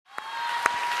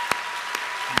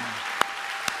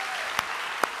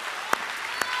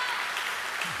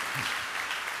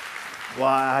Well,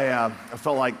 I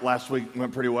felt like last week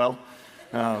went pretty well.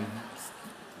 Um,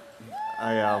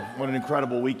 what an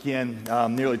incredible weekend.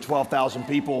 Nearly 12,000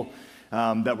 people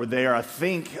that were there. I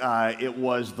think it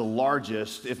was the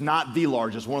largest, if not the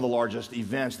largest, one of the largest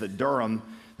events that Durham,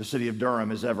 the city of Durham,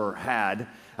 has ever had.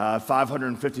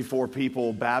 554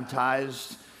 people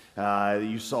baptized.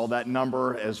 You saw that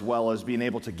number, as well as being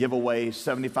able to give away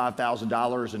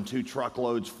 $75,000 and 2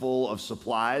 truckloads full of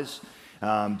supplies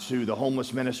to the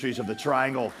homeless ministries of the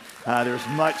Triangle. There's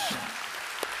much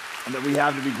that we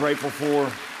have to be grateful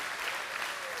for.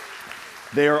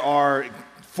 There are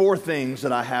 4 things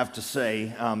that I have to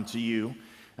say to you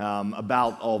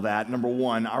about all that. Number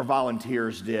 1, our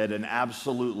volunteers did an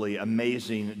absolutely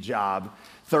amazing job.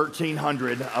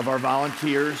 1,300 of our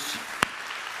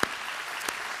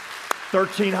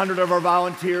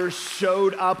volunteers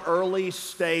showed up early,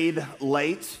 stayed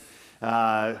late,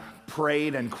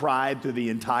 prayed and cried through the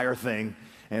entire thing.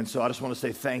 And so I just want to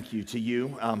say thank you to you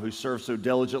who serve so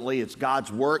diligently. It's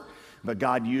God's work, but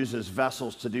God uses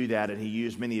vessels to do that, and He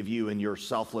used many of you in your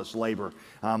selfless labor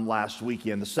last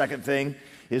weekend. The second thing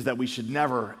is that we should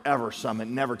never, ever, Summit,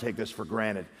 never take this for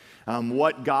granted.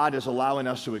 What God is allowing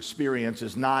us to experience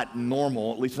is not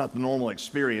normal, at least not the normal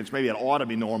experience. Maybe it ought to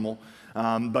be normal,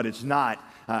 but it's not.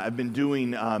 I've been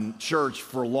doing church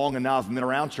for long enough, been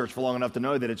around church for long enough to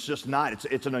know that it's just not.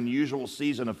 It's an unusual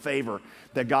season of favor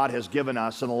that God has given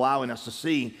us and allowing us to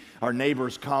see our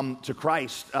neighbors come to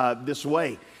Christ this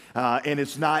way. And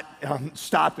it's not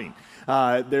stopping.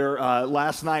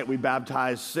 Last night we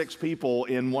baptized 6 people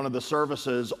in one of the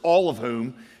services, all of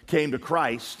whom came to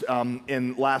Christ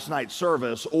in last night's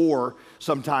service or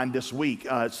sometime this week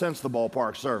since the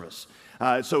ballpark service.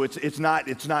 So it's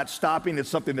not stopping. It's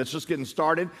something that's just getting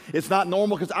started. It's not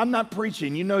normal because I'm not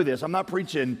preaching. You know this. I'm not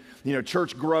preaching,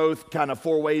 church growth, kind of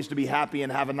 4 ways to be happy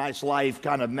and have a nice life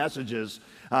kind of messages.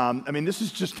 This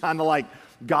is just kind of like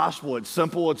gospel. It's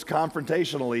simple. It's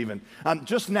confrontational even.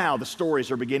 Just now, the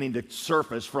stories are beginning to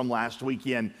surface from last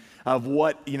weekend of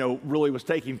what, really was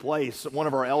taking place. One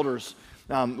of our elders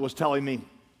was telling me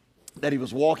that he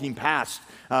was walking past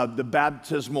the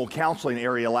baptismal counseling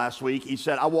area last week. He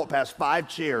said, I walked past 5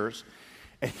 chairs,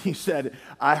 and he said,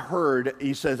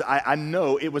 I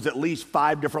know it was at least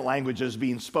 5 different languages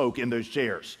being spoke in those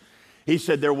chairs. He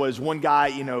said there was one guy,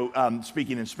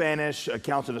 speaking in Spanish,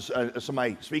 counseling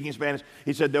somebody speaking Spanish.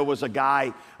 He said there was a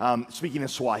guy speaking in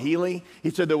Swahili.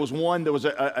 He said there was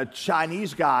a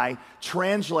Chinese guy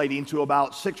translating to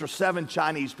about 6 or 7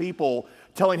 Chinese people,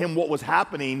 telling him what was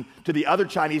happening to the other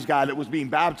Chinese guy that was being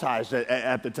baptized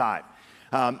at the time.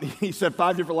 He said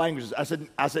 5 different languages. I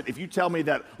said, if you tell me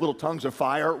that little tongues of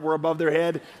fire were above their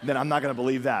head, then I'm not going to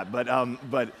believe that. But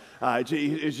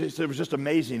it was just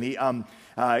amazing.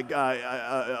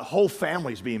 Whole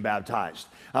families being baptized.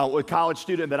 A college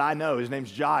student that I know, his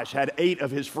name's Josh, had 8 of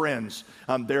his friends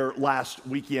there last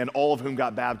weekend, all of whom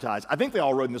got baptized. I think they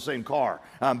all rode in the same car,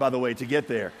 by the way, to get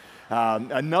there.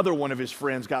 Another one of his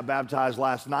friends got baptized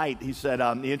last night. He said,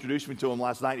 he introduced me to him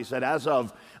last night. He said, as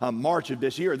of March of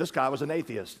this year, this guy was an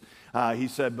atheist. He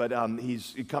said, but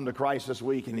he's come to Christ this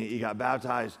week, and he got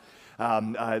baptized.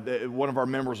 One of our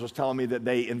members was telling me that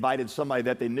they invited somebody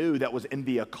that they knew that was in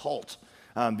the occult.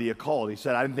 He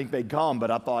said, I didn't think they'd come, but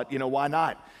I thought, why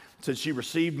not? So she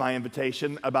received my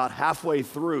invitation. About halfway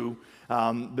through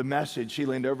the message, she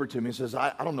leaned over to me and says,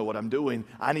 I don't know what I'm doing.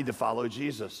 I need to follow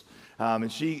Jesus.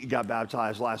 And she got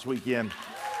baptized last weekend.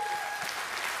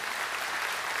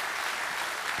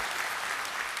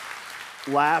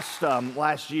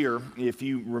 Last year, if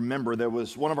you remember, there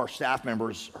was one of our staff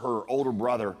members, her older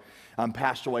brother,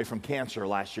 passed away from cancer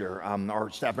last year. Our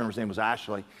staff member's name was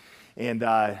Ashley. And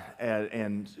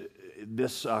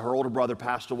this her older brother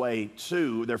passed away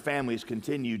too. Their families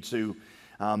continued to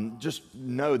just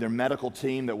know their medical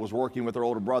team that was working with their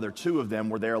older brother. 2 of them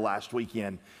were there last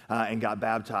weekend and got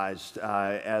baptized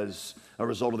as a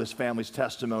result of this family's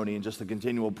testimony and just the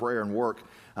continual prayer and work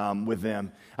with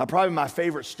them. Probably my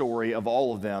favorite story of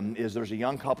all of them is there's a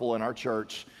young couple in our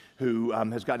church who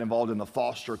has gotten involved in the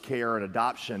foster care and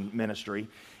adoption ministry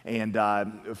and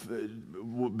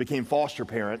became foster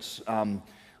parents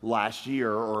last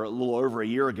year or a little over a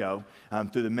year ago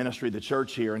through the ministry of the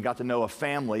church here, and got to know a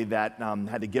family that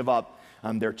had to give up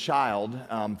their child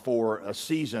for a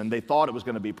season. They thought it was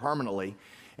going to be permanently.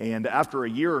 And after a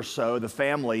year or so, the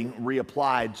family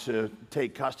reapplied to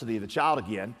take custody of the child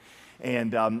again.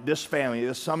 And this family,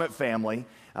 this Summit family,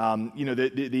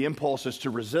 the impulse is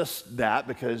to resist that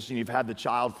because you've had the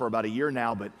child for about a year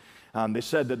now, but they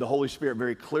said that the Holy Spirit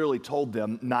very clearly told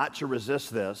them not to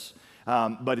resist this,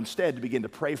 but instead to begin to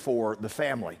pray for the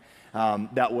family.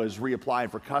 that was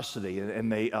reapplying for custody.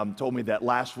 And they told me that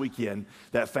last weekend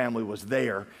that family was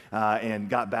there and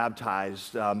got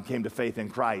baptized, came to faith in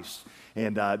Christ.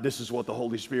 And this is what the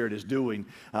Holy Spirit is doing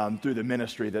through the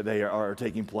ministry that they are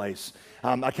taking place.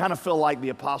 I kind of feel like the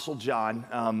Apostle John,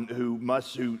 who,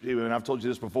 and I've told you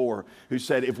this before, who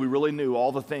said, if we really knew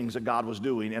all the things that God was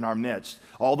doing in our midst,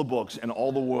 all the books and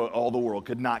all the world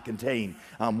could not contain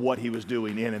what he was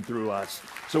doing in and through us.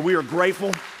 So we are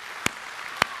grateful.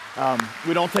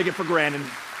 We don't take it for granted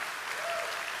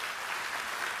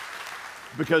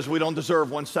because we don't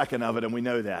deserve 1 second of it, and we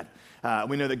know that.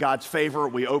 We know that God's favor,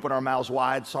 we open our mouths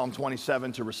wide, Psalm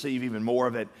 27, to receive even more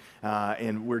of it,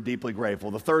 and we're deeply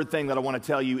grateful. The third thing that I want to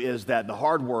tell you is that the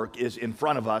hard work is in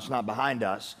front of us, not behind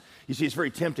us. You see, it's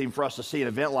very tempting for us to see an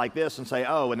event like this and say,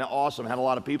 oh, and awesome, had a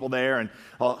lot of people there and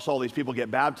saw these people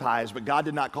get baptized, but God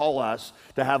did not call us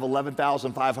to have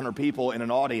 11,500 people in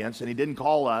an audience, and he didn't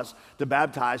call us to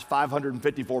baptize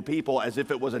 554 people as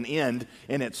if it was an end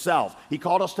in itself. He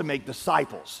called us to make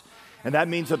disciples. And that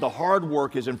means that the hard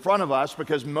work is in front of us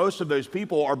because most of those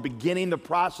people are beginning the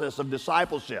process of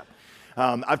discipleship.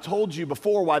 I've told you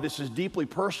before why this is deeply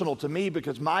personal to me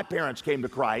because my parents came to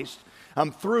Christ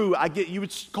through, you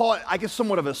would call it, I guess,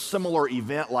 somewhat of a similar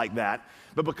event like that.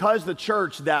 But because the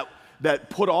church that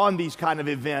put on these kind of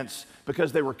events,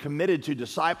 because they were committed to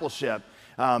discipleship,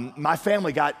 my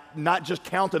family got not just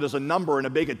counted as a number in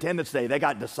a big attendance day, they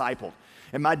got discipled.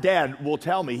 And my dad will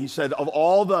tell me, he said, of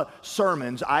all the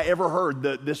sermons I ever heard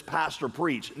this pastor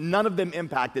preach, none of them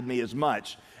impacted me as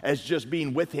much as just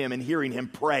being with him and hearing him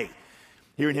pray.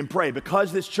 Hearing him pray.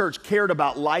 Because this church cared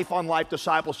about life-on-life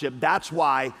discipleship, that's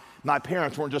why my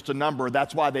parents weren't just a number.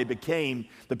 That's why they became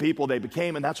the people they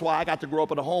became, and that's why I got to grow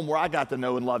up in a home where I got to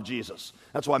know and love Jesus.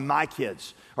 That's why my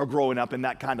kids are growing up in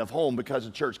that kind of home, because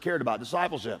the church cared about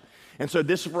discipleship. And so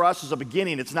this for us is a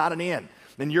beginning. It's not an end.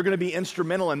 And you're going to be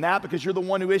instrumental in that because you're the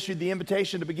one who issued the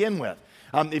invitation to begin with.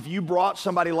 If you brought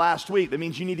somebody last week, that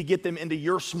means you need to get them into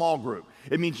your small group.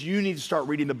 It means you need to start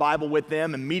reading the Bible with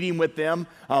them and meeting with them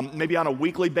maybe on a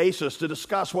weekly basis to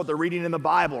discuss what they're reading in the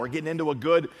Bible or getting into a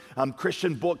good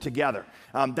Christian book together.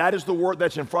 That is the work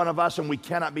that's in front of us, and we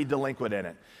cannot be delinquent in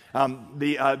it.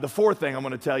 The fourth thing I'm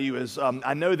going to tell you is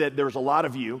I know that there's a lot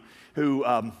of you who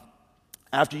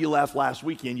after you left last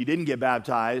weekend, you didn't get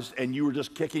baptized, and you were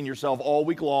just kicking yourself all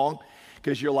week long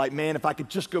because you're like, man, if I could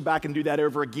just go back and do that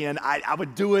over again, I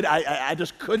would do it. I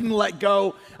just couldn't let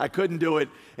go. I couldn't do it.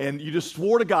 And you just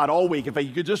swore to God all week, if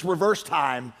you could just reverse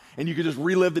time and you could just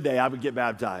relive the day, I would get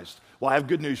baptized. Well, I have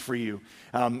good news for you.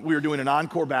 We are doing an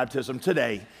encore baptism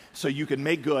today, so you can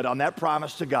make good on that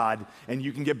promise to God, and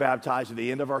you can get baptized at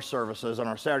the end of our services. On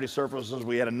our Saturday services,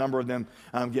 we had a number of them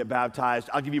get baptized.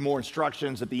 I'll give you more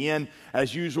instructions at the end.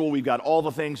 As usual, we've got all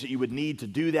the things that you would need to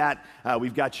do that.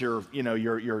 We've got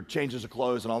your changes of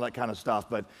clothes and all that kind of stuff,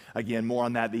 but again, more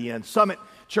on that at the end. Summit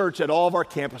Church at all of our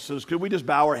campuses, could we just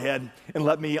bow our head and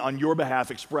let me, on your behalf,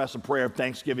 express a prayer of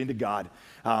thanksgiving to God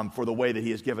for the way that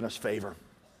he has given us favor.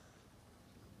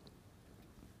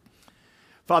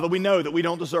 Father, we know that we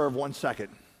don't deserve 1 second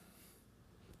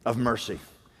of mercy.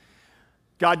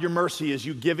 God, your mercy is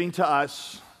you giving to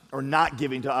us or not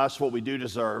giving to us what we do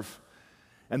deserve.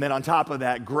 And then on top of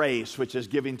that, grace, which is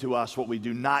giving to us what we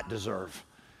do not deserve.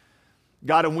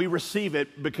 God, and we receive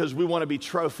it because we want to be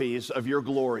trophies of your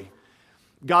glory.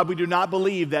 God, we do not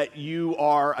believe that you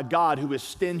are a God who is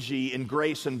stingy in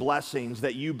grace and blessings,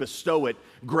 that you bestow it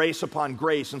grace upon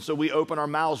grace. And so we open our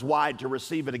mouths wide to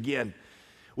receive it again.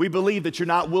 We believe that you're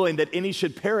not willing that any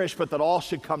should perish, but that all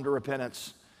should come to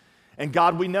repentance. And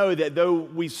God, we know that though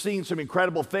we've seen some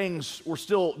incredible things, we're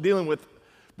still dealing with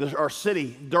our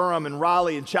city, Durham and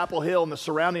Raleigh and Chapel Hill and the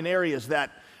surrounding areas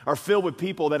that are filled with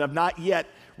people that have not yet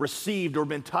received or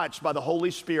been touched by the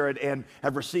Holy Spirit and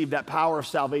have received that power of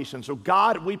salvation. So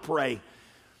God, we pray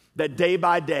that day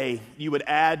by day you would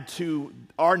add to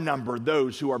our number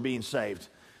those who are being saved.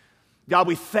 God,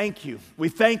 we thank you. We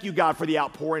thank you, God, for the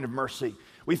outpouring of mercy.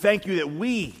 We thank you that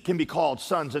we can be called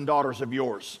sons and daughters of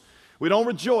yours. We don't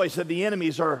rejoice that the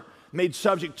enemies are made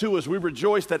subject to us. We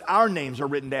rejoice that our names are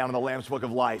written down in the Lamb's Book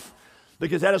of Life,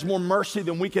 because that is more mercy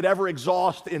than we could ever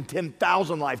exhaust in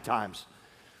 10,000 lifetimes.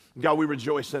 God, we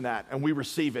rejoice in that, and we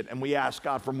receive it, and we ask,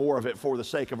 God, for more of it for the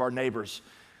sake of our neighbors.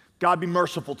 God, be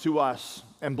merciful to us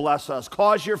and bless us.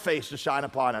 Cause your face to shine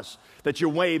upon us, that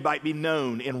your way might be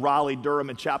known in Raleigh,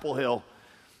 Durham, and Chapel Hill,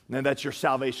 and that your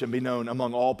salvation be known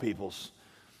among all peoples.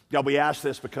 God, we ask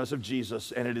this because of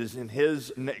Jesus, and it is in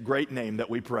his great name that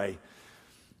we pray.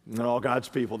 And all God's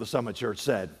people, the Summit Church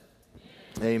said,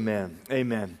 amen.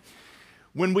 Amen.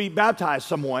 When we baptize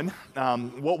someone,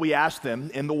 what we ask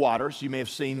them in the waters, you may have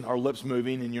seen our lips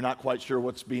moving and you're not quite sure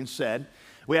what's being said.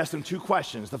 We ask them two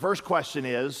questions. The first question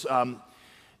is,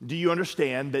 do you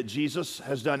understand that Jesus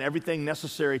has done everything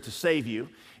necessary to save you?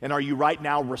 And are you right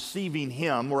now receiving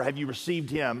him, or have you received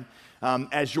him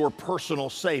as your personal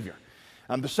Savior?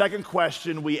 The second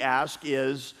question we ask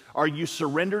is, are you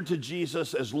surrendered to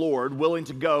Jesus as Lord, willing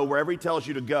to go wherever he tells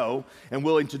you to go, and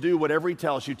willing to do whatever he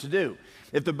tells you to do?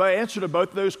 If the answer to both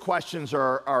of those questions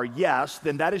are yes,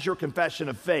 then that is your confession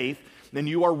of faith, then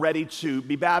you are ready to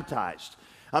be baptized.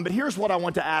 But here's what I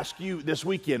want to ask you this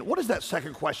weekend. What does that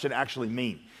second question actually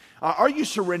mean? Are you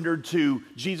surrendered to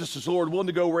Jesus as Lord, willing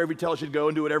to go wherever he tells you to go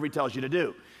and do whatever he tells you to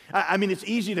do? I mean, it's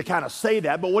easy to kind of say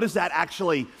that, but what does that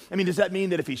actually, does that mean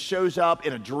that if he shows up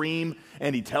in a dream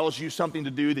and he tells you something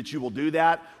to do, that you will do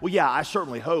that? Well, yeah, I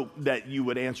certainly hope that you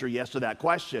would answer yes to that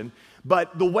question.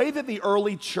 But the way that the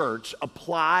early church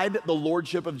applied the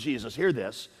lordship of Jesus, hear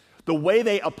this, the way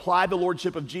they applied the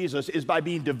lordship of Jesus is by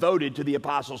being devoted to the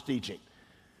apostles' teaching.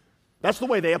 That's the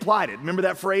way they applied it. Remember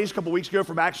that phrase a couple weeks ago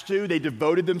from Acts 2? They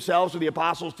devoted themselves to the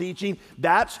apostles' teaching.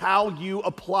 That's how you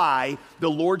apply the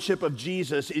lordship of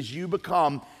Jesus, is you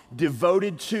become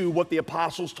devoted to what the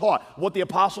apostles taught. What the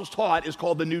apostles taught is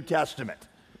called the New Testament.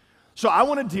 So I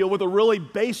want to deal with a really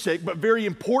basic but very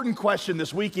important question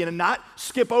this weekend and not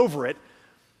skip over it.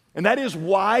 And that is,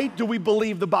 why do we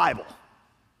believe the Bible?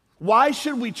 Why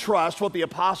should we trust what the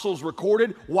apostles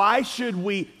recorded? Why should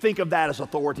we think of that as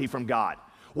authority from God?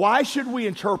 Why should we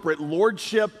interpret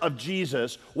lordship of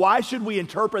Jesus? Why should we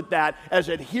interpret that as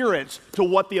adherence to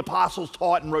what the apostles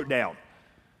taught and wrote down?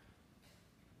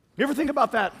 You ever think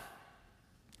about that?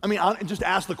 Just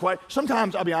ask the question.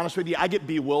 Sometimes, I'll be honest with you, I get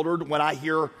bewildered when I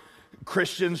hear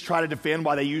Christians try to defend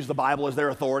why they use the Bible as their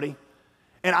authority.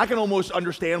 And I can almost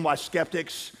understand why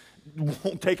skeptics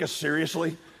won't take us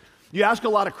seriously. You ask a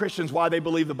lot of Christians why they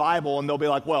believe the Bible, and they'll be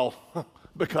like, well,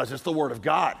 because it's the Word of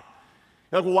God.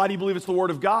 You're like, well, why do you believe it's the Word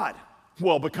of God?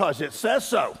 Well, because it says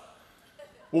so.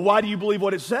 Well, why do you believe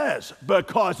what it says?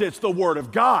 Because it's the Word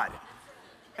of God.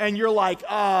 And you're like,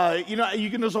 you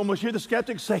can just almost hear the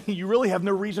skeptics saying you really have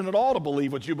no reason at all to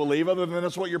believe what you believe other than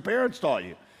that's what your parents taught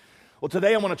you. Well,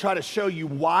 today I want to try to show you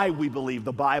why we believe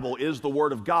the Bible is the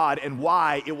Word of God and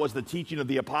why it was the teaching of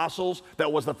the apostles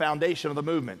that was the foundation of the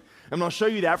movement. I'm going to show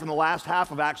you that from the last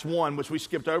half of Acts 1, which we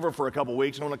skipped over for a couple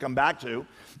weeks and I want to come back to.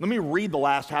 Let me read the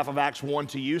last half of Acts 1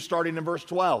 to you, starting in verse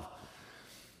 12.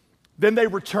 Then they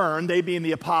returned, they being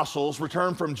the apostles,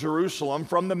 returned from Jerusalem,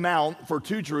 from the mount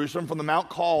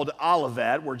called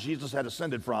Olivet, where Jesus had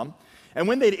ascended from. And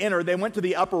when they'd entered, they went to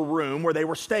the upper room where they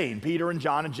were staying, Peter and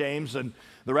John and James and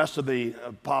the rest of the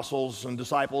apostles and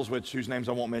disciples, whose names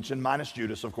I won't mention, minus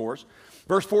Judas, of course.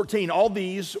 Verse 14, all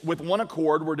these with one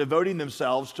accord were devoting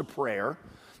themselves to prayer,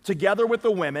 together with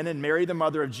the women and Mary, the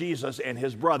mother of Jesus, and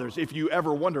his brothers. If you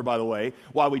ever wonder, by the way,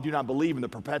 why we do not believe in the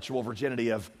perpetual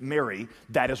virginity of Mary,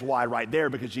 that is why right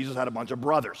there, because Jesus had a bunch of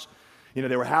brothers.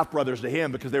 They were half-brothers to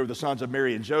him because they were the sons of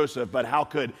Mary and Joseph, but how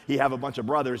could he have a bunch of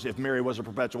brothers if Mary was a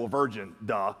perpetual virgin?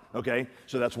 Duh, okay?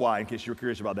 So that's why, in case you were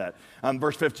curious about that.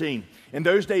 Verse 15, in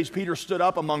those days Peter stood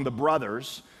up among the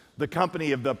brothers. The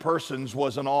company of the persons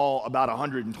was in all about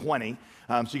 120.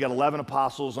 So you got 11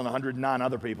 apostles and 109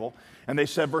 other people. And they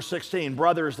said, verse 16,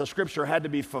 brothers, the scripture had to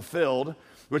be fulfilled,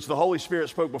 which the Holy Spirit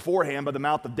spoke beforehand by the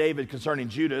mouth of David concerning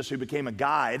Judas, who became a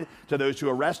guide to those who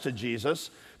arrested Jesus.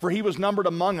 For he was numbered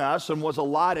among us and was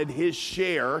allotted his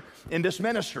share in this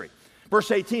ministry. Verse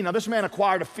 18, now this man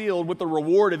acquired a field with the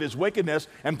reward of his wickedness,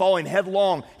 and falling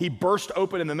headlong, he burst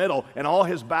open in the middle, and all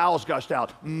his bowels gushed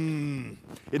out. Isn't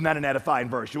that an edifying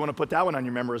verse? You want to put that one on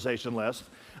your memorization list.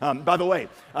 By the way,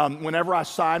 whenever I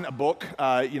sign a book,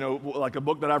 like a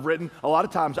book that I've written, a lot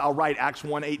of times I'll write Acts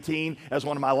 1:18 as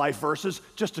one of my life verses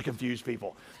just to confuse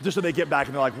people, just so they get back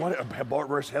and they're like, what,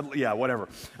 verse, yeah, whatever.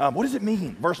 What does it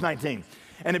mean? Verse 19.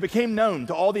 And it became known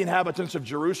to all the inhabitants of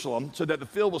Jerusalem, so that the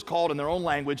field was called in their own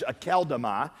language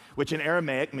Akeldama, which in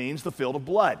Aramaic means the field of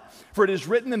blood. For it is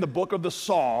written in the book of the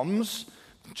Psalms,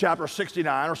 chapter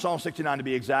 69, or Psalm 69 to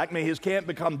be exact, may his camp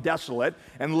become desolate,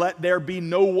 and let there be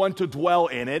no one to dwell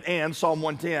in it. And Psalm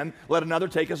 110, let another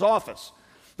take his office.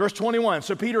 Verse 21,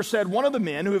 so Peter said, one of the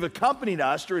men who have accompanied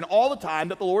us during all the time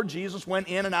that the Lord Jesus went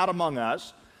in and out among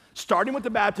us, starting with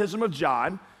the baptism of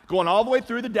John, going all the way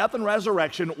through the death and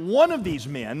resurrection, one of these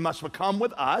men must become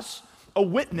with us a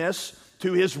witness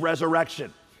to his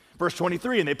resurrection. Verse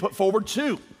 23, and they put forward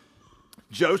two,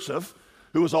 Joseph,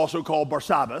 who was also called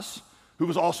Barsabbas, who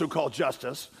was also called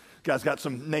Justus. Guy's got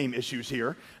some name issues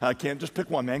here. Can't just pick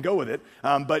one, man, go with it.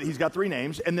 But he's got three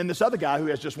names. And then this other guy who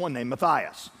has just one name,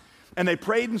 Matthias. And they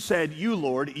prayed and said, you,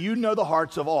 Lord, you know the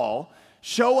hearts of all.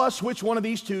 show us which one of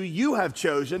these two you have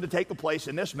chosen to take the place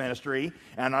in this ministry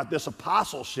and this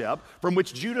apostleship from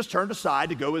which Judas turned aside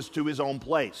to go to his own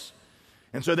place.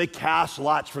 And so they cast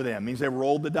lots for them. It means they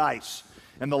rolled the dice.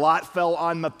 And the lot fell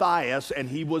on Matthias, and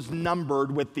he was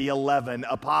numbered with the 11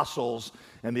 apostles.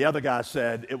 And the other guy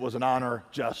said it was an honor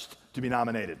just to be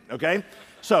nominated, okay?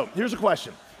 So here's a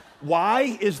question.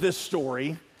 Why is this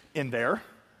story in there?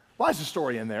 Why is the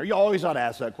story in there? You always ought to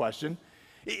ask that question.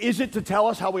 Is it to tell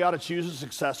us how we ought to choose a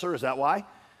successor? Is that why?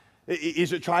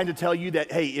 Is it trying to tell you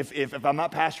that, hey, if I'm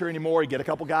not pastor anymore, you get a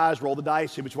couple guys, roll the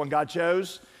dice, see which one God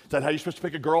chose? Is that how you're supposed to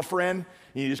pick a girlfriend?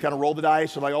 You just kind of roll the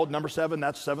dice, and like, oh, number 7,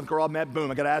 that's the 7th girl I met, boom,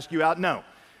 I got to ask you out. No.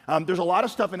 There's a lot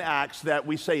of stuff in Acts that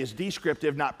we say is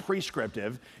descriptive, not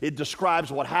prescriptive. It describes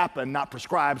what happened, not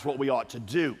prescribes what we ought to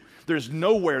do. There's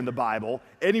nowhere in the Bible,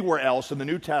 anywhere else in the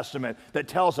New Testament, that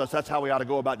tells us that's how we ought to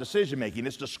go about decision making.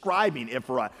 It's describing it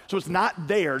for us. So it's not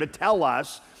there to tell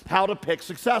us how to pick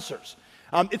successors.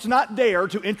 It's not there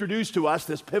to introduce to us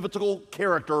this pivotal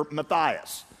character,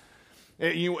 Matthias.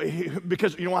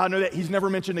 Because you know how I know that? He's never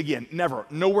mentioned again. Never.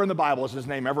 Nowhere in the Bible is his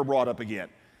name ever brought up again.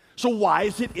 So why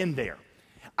is it in there?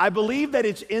 I believe that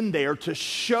it's in there to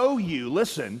show you,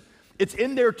 listen, it's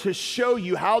in there to show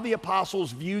you how the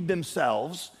apostles viewed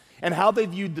themselves and how they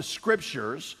viewed the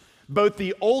scriptures, both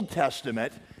the Old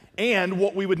Testament and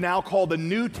what we would now call the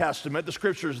New Testament, the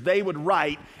scriptures they would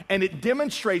write, and it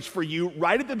demonstrates for you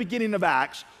right at the beginning of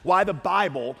Acts why the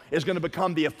Bible is going to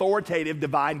become the authoritative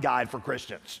divine guide for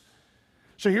Christians.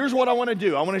 So here's what I want to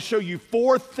do. I want to show you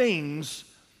 4 things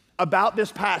about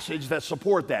this passage that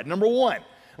support that. Number 1,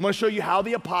 I'm going to show you how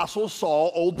the apostles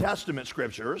saw Old Testament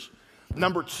scriptures.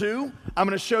 Number 2, I'm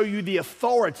going to show you the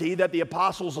authority that the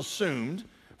apostles assumed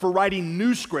for writing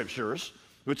new scriptures,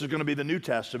 which is going to be the New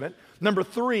Testament. Number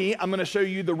 3, I'm going to show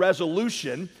you the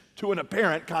resolution to an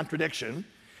apparent contradiction.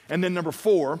 And then number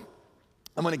 4,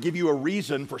 I'm going to give you a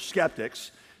reason for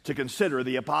skeptics to consider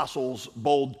the apostles'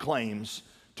 bold claims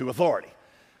to authority.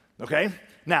 Okay?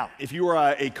 Now, if you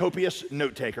are a copious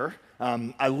note taker,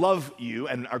 I love you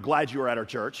and are glad you are at our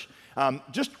church.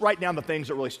 Just write down the things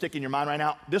that really stick in your mind right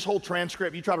now. This whole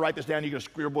transcript, you try to write this down, you're going to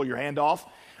scribble your hand off.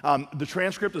 The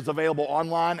transcript is available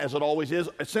online, as it always is,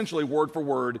 essentially word for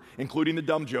word, including the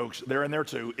dumb jokes. They're in there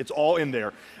too. It's all in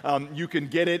there. You can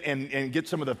get it and get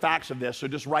some of the facts of this, so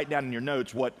just write down in your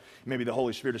notes what maybe the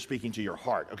Holy Spirit is speaking to your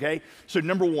heart, okay? So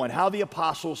number 1, how the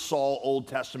apostles saw Old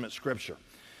Testament scripture.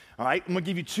 All right, I'm going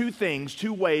to give you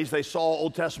 2 ways they saw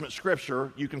Old Testament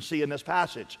scripture you can see in this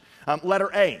passage.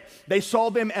 Letter A, they saw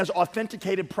them as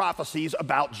authenticated prophecies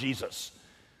about Jesus.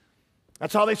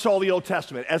 That's how they saw the Old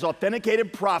Testament, as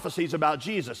authenticated prophecies about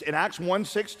Jesus. In Acts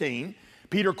 1:16,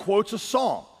 Peter quotes a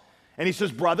psalm, and he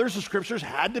says, brothers, the scriptures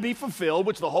had to be fulfilled,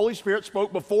 which the Holy Spirit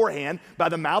spoke beforehand by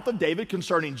the mouth of David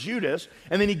concerning Judas,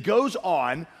 and then he goes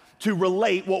on to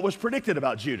relate what was predicted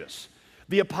about Judas.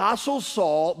 The apostles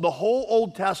saw the whole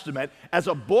Old Testament as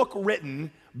a book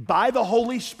written by the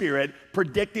Holy Spirit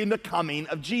predicting the coming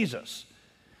of Jesus.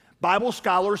 Bible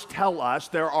scholars tell us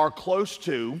there are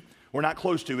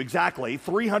exactly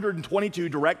 322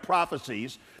 direct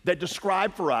prophecies that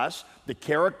describe for us the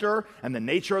character and the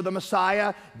nature of the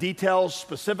Messiah, details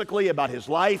specifically about his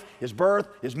life, his birth,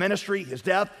 his ministry, his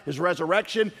death, his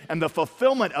resurrection, and the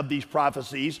fulfillment of these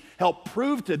prophecies help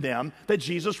prove to them that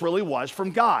Jesus really was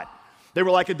from God. They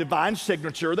were like a divine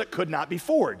signature that could not be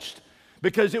forged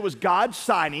because it was God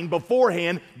signing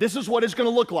beforehand, this is what it's going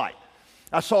to look like.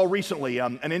 I saw recently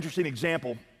an interesting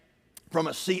example from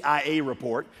a CIA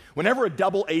report. Whenever a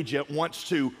double agent wants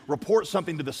to report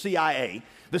something to the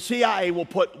CIA will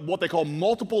put what they call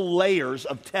multiple layers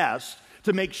of tests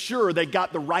to make sure they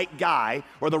got the right guy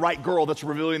or the right girl that's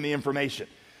revealing the information.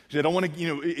 They don't want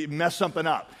to mess something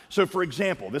up. So for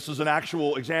example, this is an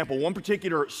actual example. One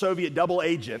particular Soviet double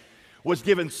agent was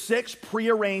given 6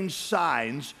 prearranged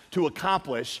signs to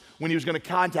accomplish when he was going to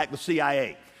contact the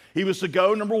CIA. He was to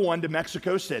go, number 1, to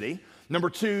Mexico City. Number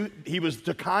 2, he was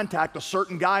to contact a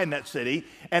certain guy in that city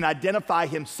and identify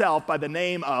himself by the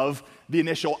name of the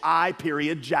initial I.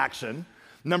 Jackson.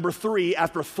 Number 3,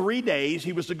 after 3 days,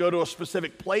 he was to go to a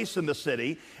specific place in the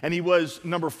city, and he was,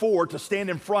 number 4, to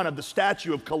stand in front of the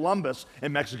statue of Columbus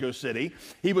in Mexico City.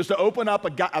 He was to open up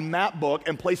a map book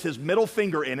and place his middle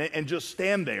finger in it and just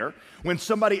stand there. When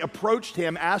somebody approached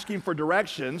him asking for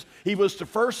directions, he was to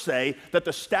first say that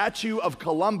the statue of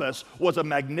Columbus was a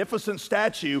magnificent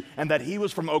statue and that he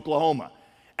was from Oklahoma.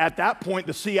 At that point,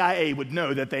 the CIA would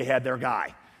know that they had their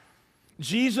guy.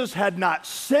 Jesus had not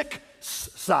 6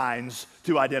 signs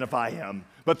to identify him,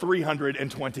 but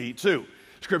 322.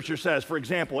 Scripture says, for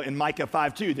example, in Micah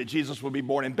 5:2, that Jesus would be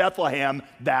born in Bethlehem.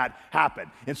 That happened.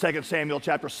 In 2 Samuel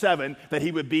chapter 7, that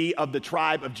he would be of the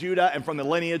tribe of Judah and from the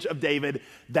lineage of David.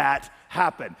 That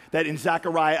happened. That in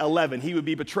Zechariah 11, he would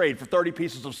be betrayed for 30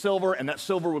 pieces of silver, and that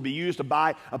silver would be used to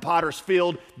buy a potter's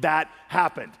field. That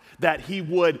happened. That he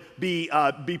would be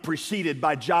preceded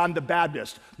by John the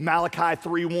Baptist, Malachi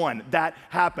 3:1. That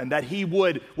happened. That he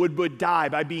would die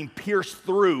by being pierced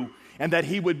through, and that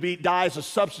he would die as a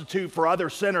substitute for other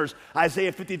sinners,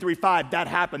 Isaiah 53:5. That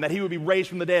happened. That he would be raised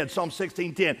from the dead, Psalm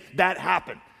 16:10. That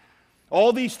happened.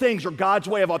 All these things are God's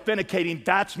way of authenticating,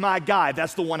 that's my guy,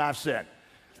 that's the one I've sent.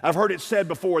 I've heard it said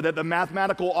before that the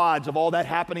mathematical odds of all that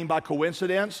happening by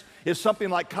coincidence is something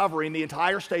like covering the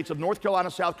entire states of North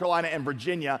Carolina, South Carolina, and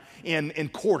Virginia in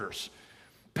quarters.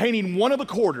 Painting one of the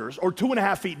quarters, or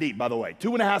 2.5 feet deep, by the way,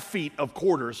 2.5 feet of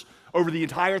quarters over the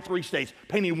entire 3 states,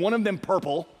 painting one of them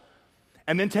purple,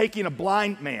 and then taking a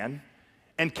blind man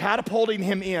and catapulting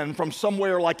him in from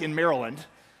somewhere like in Maryland,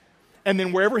 and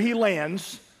then wherever he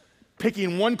lands,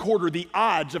 picking one quarter, the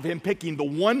odds of him picking the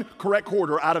one correct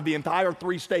quarter out of the entire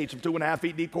 3 states of 2.5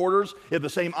 feet deep quarters is the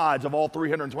same odds of all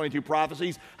 322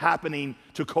 prophecies happening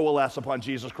to coalesce upon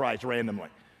Jesus Christ randomly.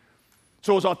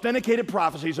 So it's authenticated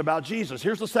prophecies about Jesus.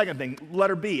 Here's the second thing,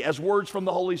 letter B, as words from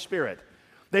the Holy Spirit.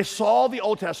 They saw the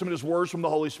Old Testament as words from the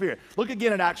Holy Spirit. Look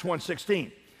again at Acts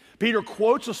 1:16. Peter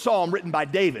quotes a psalm written by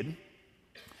David,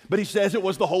 but he says it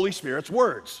was the Holy Spirit's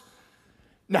words.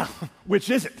 Now, which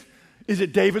is it? Is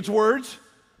it David's words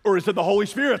or is it the Holy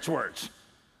Spirit's words?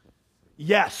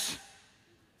 Yes.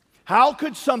 How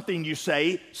could something, you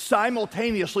say,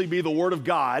 simultaneously be the Word of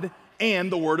God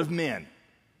and the Word of men?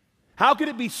 How could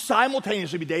it be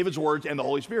simultaneously be David's words and the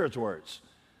Holy Spirit's words?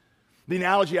 The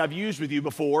analogy I've used with you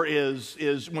before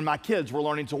is when my kids were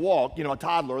learning to walk, a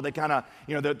toddler, they kind of,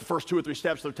 the first 2 or 3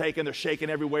 steps they're taking, they're shaking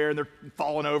everywhere and they're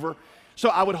falling over. So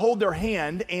I would hold their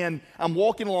hand and I'm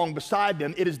walking along beside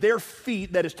them. It is their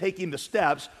feet that is taking the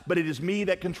steps, but it is me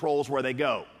that controls where they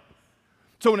go.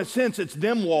 So in a sense, it's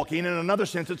them walking. In another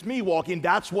sense, it's me walking.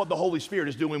 That's what the Holy Spirit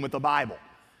is doing with the Bible.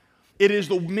 It is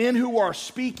the men who are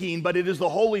speaking, but it is the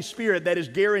Holy Spirit that is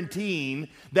guaranteeing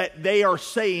that they are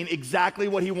saying exactly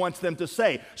what he wants them to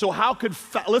say. So how could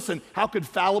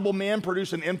fallible men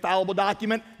produce an infallible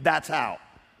document? That's how.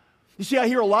 You see, I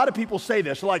hear a lot of people say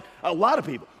this, like a lot of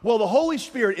people. Well, the Holy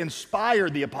Spirit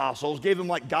inspired the apostles, gave them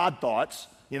like God thoughts,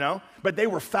 but they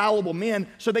were fallible men,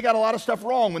 so they got a lot of stuff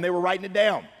wrong when they were writing it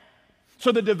down.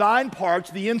 So the divine parts,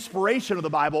 the inspiration of the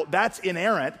Bible, that's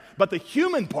inerrant, but the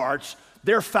human parts,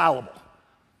 they're fallible.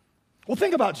 Well,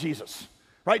 think about Jesus,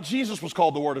 right? Jesus was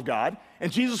called the Word of God,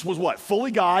 and Jesus was what?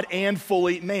 Fully God and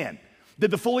fully man.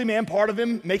 Did the fully man part of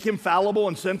him make him fallible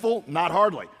and sinful? Not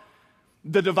hardly.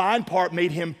 The divine part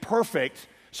made him perfect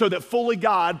so that fully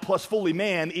God plus fully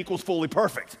man equals fully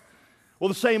perfect. Well,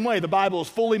 the same way, the Bible is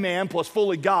fully man plus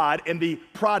fully God, and the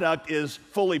product is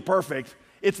fully perfect.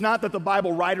 It's not that the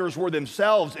Bible writers were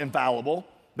themselves infallible.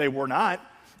 They were not.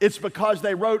 It's because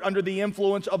they wrote under the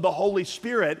influence of the Holy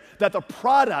Spirit that the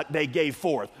product they gave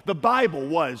forth, the Bible,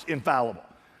 was infallible.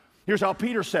 Here's how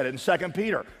Peter said it in 2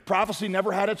 Peter. Prophecy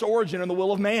never had its origin in the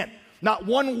will of man. Not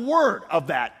one word of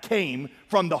that came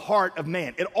from the heart of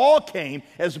man. It all came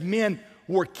as men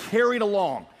were carried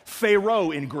along. Pharaoh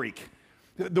in Greek.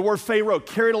 The word Pharaoh,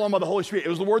 carried along by the Holy Spirit. It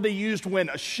was the word they used when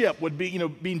a ship would be,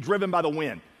 being driven by the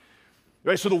wind.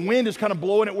 Right? So the wind is kind of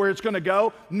blowing it where it's going to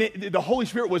go. The Holy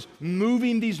Spirit was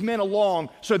moving these men along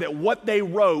so that what they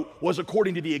wrote was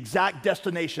according to the exact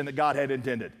destination that God had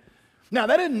intended. Now,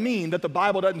 that doesn't mean that the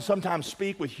Bible doesn't sometimes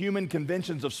speak with human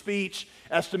conventions of speech,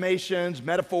 estimations,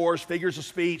 metaphors, figures of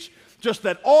speech, just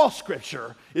that all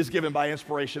Scripture is given by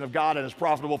inspiration of God and is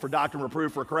profitable for doctrine,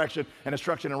 reproof, for correction, and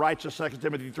instruction in righteousness, 2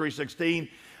 Timothy 3:16,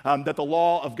 that the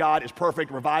law of God is perfect,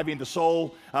 reviving the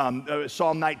soul,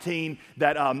 Psalm 19,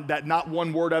 that not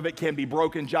one word of it can be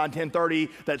broken, John 10:30,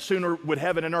 that sooner would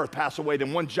heaven and earth pass away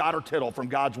than one jot or tittle from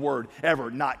God's word ever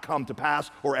not come to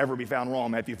pass or ever be found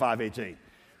wrong, Matthew 5:18.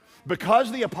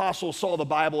 Because the apostles saw the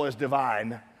Bible as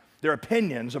divine, their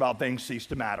opinions about things ceased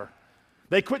to matter.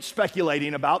 They quit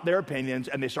speculating about their opinions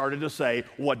and they started to say,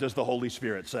 what does the Holy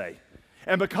Spirit say?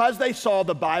 And because they saw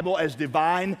the Bible as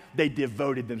divine, they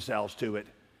devoted themselves to it.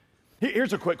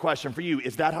 Here's a quick question for you.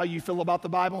 Is that how you feel about the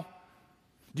Bible?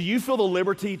 Do you feel the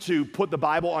liberty to put the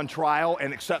Bible on trial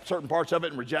and accept certain parts of it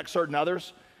and reject certain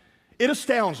others? It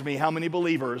astounds me how many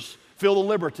believers feel the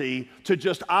liberty to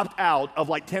just opt out of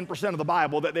like 10% of the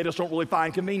Bible that they just don't really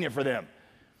find convenient for them.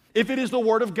 If it is the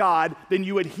Word of God, then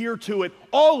you adhere to it,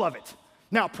 all of it.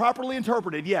 Now, properly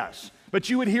interpreted, yes, but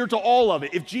you adhere to all of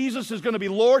it. If Jesus is going to be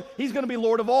Lord, he's going to be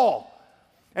Lord of all.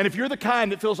 And if you're the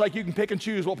kind that feels like you can pick and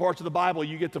choose what parts of the Bible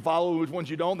you get to follow and which ones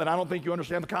you don't, then I don't think you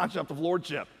understand the concept of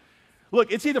lordship.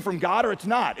 Look, it's either from God or it's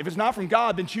not. If it's not from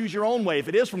God, then choose your own way. If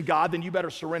it is from God, then you better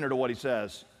surrender to what he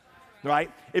says,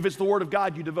 right? If it's the word of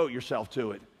God, you devote yourself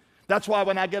to it. That's why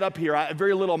when I get up here,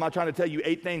 I'm not trying to tell you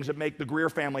 8 things that make the Greer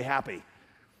family happy.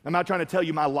 I'm not trying to tell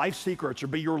you my life secrets or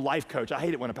be your life coach. I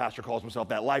hate it when a pastor calls himself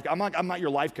that. I'm not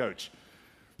your life coach,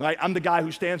 right? I'm the guy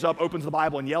who stands up, opens the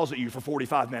Bible, and yells at you for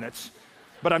 45 minutes.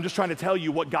 But I'm just trying to tell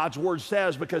you what God's word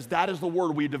says, because that is the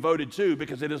word we devoted to,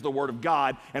 because it is the word of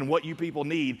God, and what you people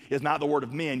need is not the word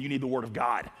of men, you need the word of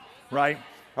God, right?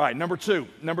 All right, number two,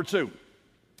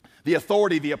 the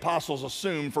authority the apostles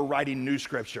assumed for writing new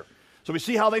scripture. So we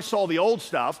see how they saw the old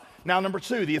stuff. Now, number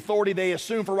 2, the authority they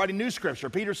assumed for writing new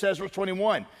scripture. Peter says, verse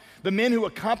 21, the men who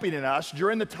accompanied us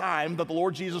during the time that the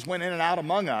Lord Jesus went in and out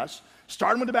among us,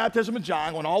 starting with the baptism of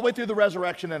John, went all the way through the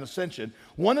resurrection and ascension,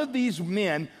 one of these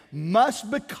men must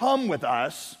become with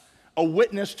us a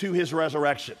witness to his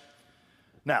resurrection.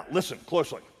 Now, listen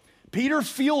closely. Peter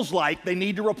feels like they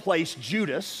need to replace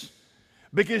Judas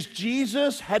because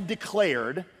Jesus had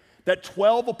declared that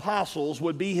 12 apostles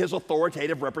would be his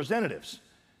authoritative representatives.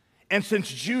 And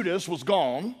since Judas was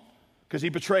gone, because he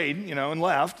betrayed, and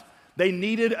left, they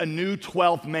needed a new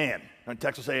 12th man.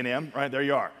 Texas A&M, right, there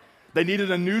you are. They needed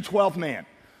a new 12th man.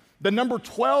 The number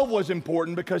 12 was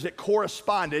important because it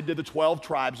corresponded to the 12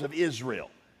 tribes of Israel.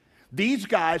 These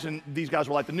guys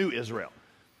were like the new Israel.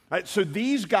 Right? So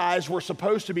these guys were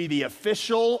supposed to be the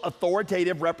official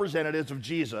authoritative representatives of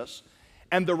Jesus,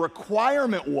 and the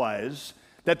requirement was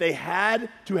that they had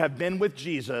to have been with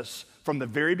Jesus from the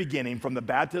very beginning, from the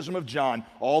baptism of John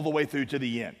all the way through to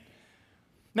the end.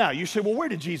 Now, you say, well, where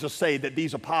did Jesus say that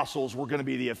these apostles were going to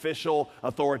be the official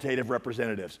authoritative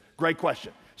representatives? Great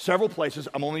question. Several places.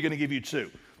 I'm only going to give you 2.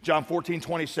 John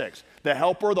 14:26. The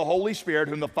Helper, the Holy Spirit,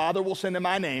 whom the Father will send in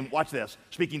my name, watch this,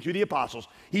 speaking to the apostles,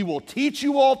 he will teach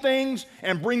you all things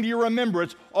and bring to your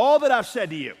remembrance all that I've said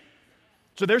to you.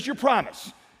 So there's your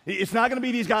promise. It's not going to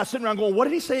be these guys sitting around going, what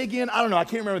did he say again? I don't know. I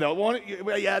can't remember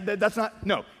that. That's not.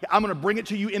 No, I'm going to bring it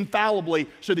to you infallibly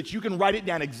so that you can write it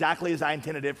down exactly as I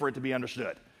intended it for it to be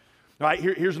understood. All right,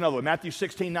 here's another one. Matthew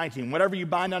 16:19. Whatever you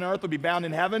bind on earth will be bound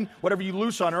in heaven. Whatever you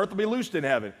loose on earth will be loosed in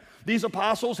heaven. These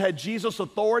apostles had Jesus'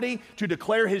 authority to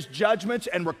declare his judgments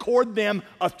and record them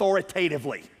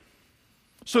authoritatively.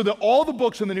 So that all the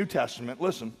books in the New Testament,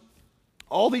 listen,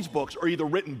 all these books are either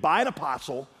written by an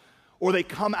apostle or they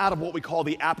come out of what we call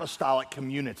the apostolic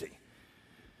community.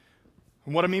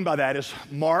 And what I mean by that is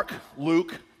Mark,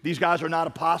 Luke, these guys are not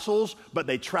apostles, but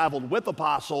they traveled with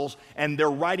apostles, and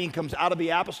their writing comes out of the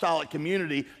apostolic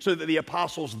community so that the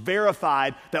apostles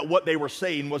verified that what they were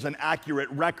saying was an accurate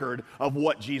record of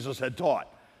what Jesus had taught.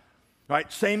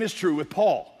 Right? Same is true with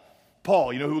Paul.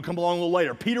 Paul, who would come along a little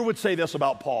later. Peter would say this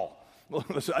about Paul.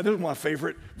 Listen, this is one of my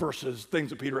favorite verses,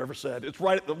 things that Peter ever said. It's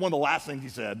one of the last things he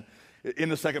said in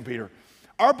the 2 Peter.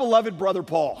 Our beloved brother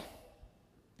Paul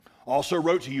also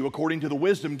wrote to you according to the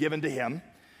wisdom given to him,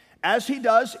 as he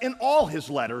does in all his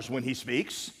letters when he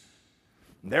speaks.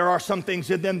 There are some things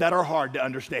in them that are hard to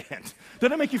understand. Doesn't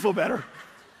that make you feel better?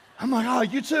 I'm like, oh,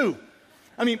 you too.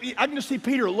 I mean, I can just see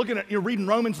Peter looking at you, reading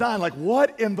Romans 9, like,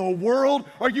 what in the world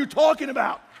are you talking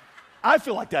about? I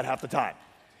feel like that half the time.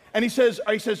 And he says,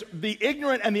 the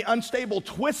ignorant and the unstable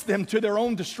twist them to their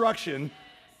own destruction,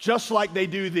 just like they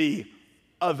do the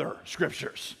other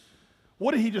scriptures.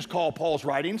 What did he just call Paul's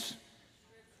writings?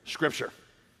 Scripture.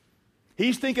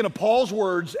 He's thinking of Paul's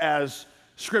words as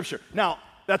scripture. Now,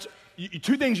 that's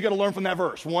 2 things you got to learn from that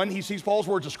verse. 1, he sees Paul's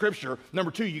words as scripture.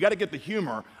 Number 2, you got to get the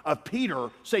humor of Peter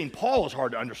saying Paul is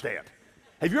hard to understand.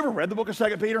 Have you ever read the book of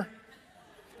 2 Peter?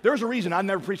 There's a reason I've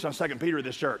never preached on 2 Peter at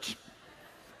this church.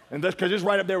 And that's because it's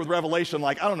right up there with Revelation,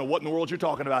 like, I don't know what in the world you're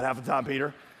talking about half the time,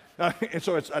 Peter. And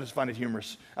so I just find it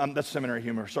humorous. That's seminary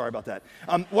humor. Sorry about that.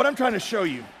 What I'm trying to show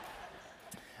you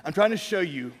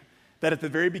that at the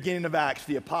very beginning of Acts,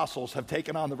 the apostles have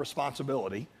taken on the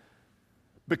responsibility,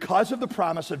 because of the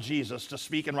promise of Jesus, to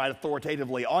speak and write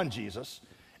authoritatively on Jesus.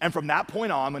 And from that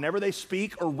point on, whenever they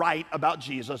speak or write about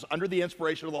Jesus under the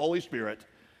inspiration of the Holy Spirit,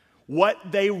 what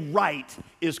they write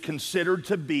is considered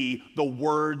to be the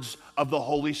words of the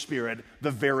Holy Spirit,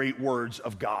 the very words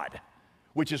of God,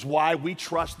 which is why we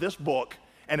trust this book,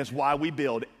 and it's why we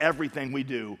build everything we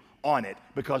do on it,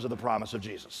 because of the promise of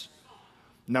Jesus.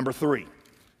 Number three,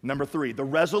 the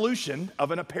resolution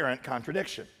of an apparent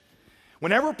contradiction.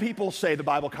 Whenever people say the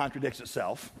Bible contradicts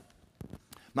itself,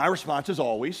 my response is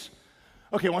always,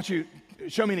 okay, why don't you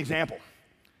show me an example?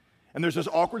 And there's this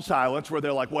awkward silence where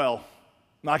they're like, well,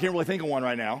 I can't really think of one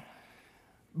right now,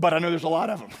 but I know there's a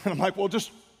lot of them. And I'm like, well,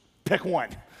 just pick one.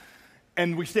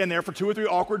 And we stand there for 2 or 3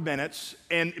 awkward minutes,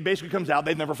 and it basically comes out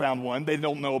they've never found one. They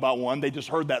don't know about one. They just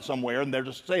heard that somewhere, and they're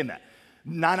just saying that.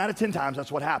 9 out of 10 times,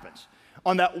 that's what happens.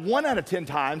 On that 1 out of 10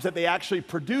 times that they actually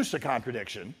produce a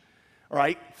contradiction, all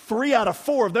right, 3 out of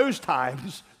 4 of those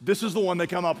times, this is the one they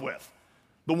come up with,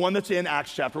 the one that's in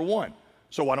Acts chapter 1.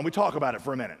 So why don't we talk about it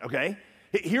for a minute, okay?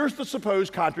 Here's the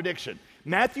supposed contradiction.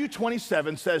 Matthew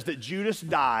 27 says that Judas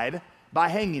died by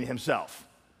hanging himself.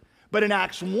 But in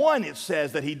Acts 1, it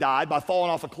says that he died by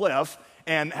falling off a cliff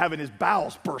and having his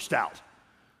bowels burst out,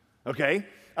 okay?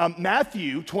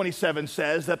 Matthew 27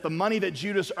 says that the money that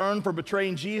Judas earned for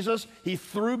betraying Jesus, he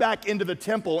threw back into the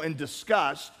temple in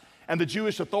disgust, and the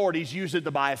Jewish authorities used it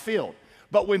to buy a field.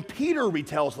 But when Peter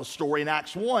retells the story in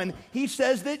Acts 1, he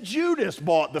says that Judas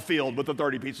bought the field with the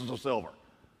 30 pieces of silver.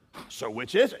 So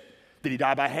which is it? Did he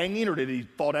die by hanging, or did he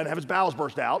fall down and have his bowels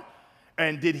burst out?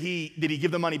 And did he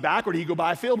give the money back, or did he go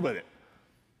buy a field with it?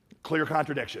 Clear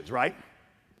contradictions, right?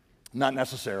 Not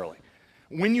necessarily.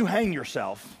 When you hang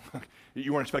yourself,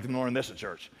 you weren't expecting to learn this at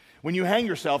church. When you hang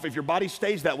yourself, if your body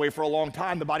stays that way for a long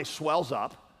time, the body swells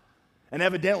up. And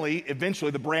evidently,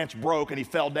 eventually the branch broke and he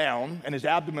fell down and his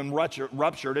abdomen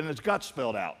ruptured and his guts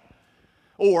spilled out.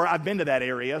 Or I've been to that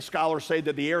area. Scholars say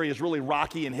that the area is really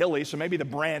rocky and hilly, so maybe the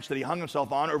branch that he hung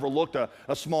himself on overlooked a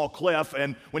small cliff,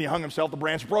 and when he hung himself, the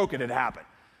branch broke and it happened.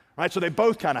 Right? So they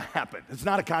both kind of happened. It's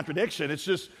not a contradiction. It's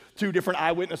just 2 different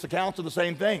eyewitness accounts of the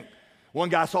same thing. One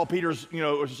guy saw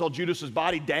saw Judas's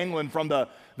body dangling from the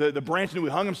branch, knew he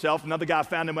hung himself. Another guy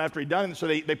found him after he'd done it. So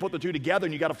they put the 2 together,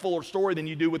 and you got a fuller story than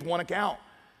you do with one account.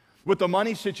 With the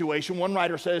money situation, one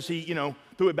writer says he,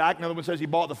 threw it back. Another one says he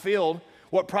bought the field.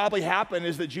 What probably happened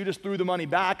is that Judas threw the money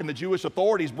back, and the Jewish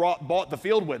authorities bought the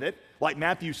field with it, like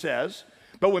Matthew says.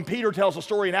 But when Peter tells the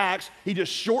story in Acts, he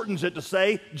just shortens it to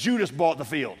say Judas bought the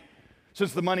field,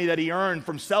 since the money that he earned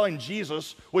from selling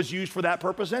Jesus was used for that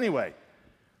purpose anyway.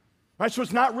 Right, so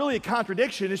it's not really a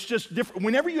contradiction. It's just different.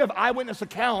 Whenever you have eyewitness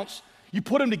accounts, you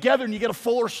put them together and you get a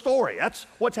fuller story. That's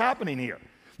what's happening here.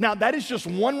 Now, that is just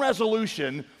one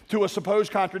resolution to a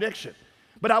supposed contradiction.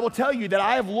 But I will tell you that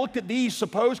I have looked at these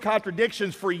supposed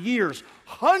contradictions for years,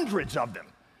 hundreds of them.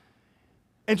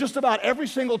 And just about every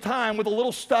single time with a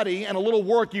little study and a little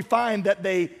work, you find that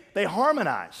they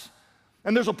harmonize.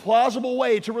 And there's a plausible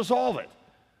way to resolve it.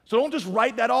 So don't just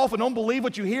write that off and don't believe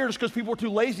what you hear just because people are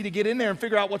too lazy to get in there and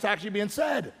figure out what's actually being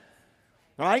said.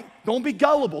 All right? Don't be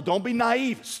gullible. Don't be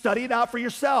naive. Study it out for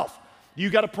yourself. You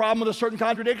got a problem with a certain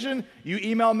contradiction, you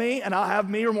email me, and I'll have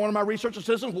me or one of my research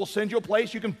assistants, we'll send you a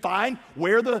place you can find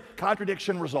where the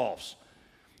contradiction resolves.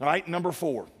 All right, number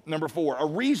four, a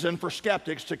reason for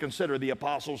skeptics to consider the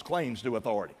apostles' claims to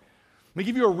authority. Let me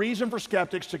give you a reason for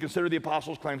skeptics to consider the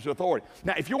apostles' claims to authority.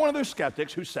 Now, if you're one of those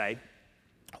skeptics who say,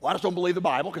 well, I just don't believe the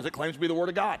Bible because it claims to be the Word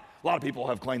of God. A lot of people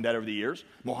have claimed that over the years.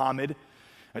 Muhammad,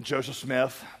 Joseph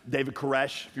Smith, David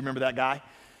Koresh, if you remember that guy.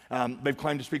 They've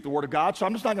claimed to speak the Word of God, so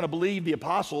I'm just not going to believe the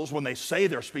apostles when they say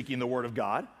they're speaking the Word of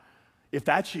God. If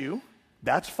that's you,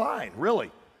 that's fine,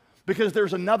 really, because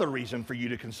there's another reason for you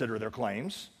to consider their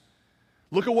claims.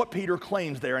 Look at what Peter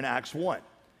claims there in Acts 1.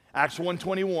 Acts 1,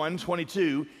 21,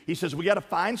 22, he says, we got to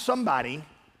find somebody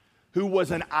who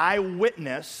was an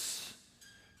eyewitness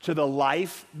to the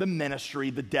life, the ministry,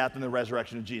 the death, and the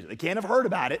resurrection of Jesus. They can't have heard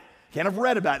about it, can't have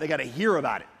read about it, they got to hear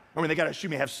about it. They got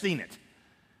to, have seen it.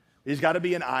 He's got to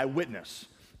be an eyewitness.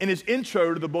 In his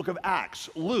intro to the book of Acts,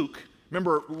 Luke,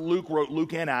 remember Luke wrote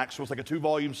Luke and Acts, so it's like a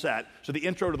 2-volume set. So the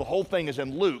intro to the whole thing is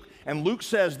in Luke. And Luke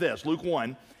says this, Luke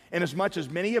 1, inasmuch as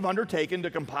many have undertaken to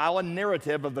compile a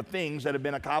narrative of the things that have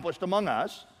been accomplished among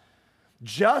us,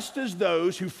 just as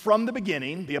those who from the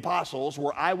beginning, the apostles,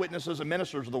 were eyewitnesses and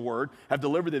ministers of the word, have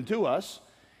delivered them to us,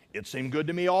 it seemed good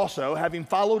to me also, having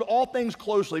followed all things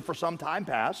closely for some time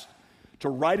past, to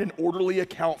write an orderly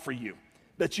account for you,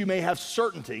 that you may have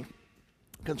certainty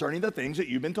concerning the things that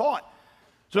you've been taught.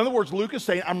 So in other words, Luke is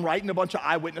saying, I'm writing a bunch of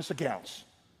eyewitness accounts.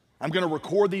 I'm going to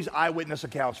record these eyewitness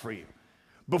accounts for you.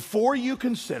 Before you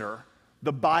consider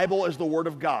the Bible as the Word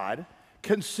of God,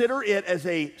 consider it as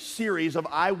a series of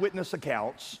eyewitness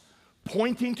accounts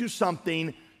pointing to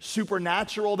something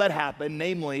supernatural that happened,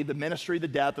 namely the ministry, the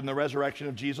death, and the resurrection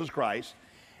of Jesus Christ,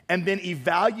 and then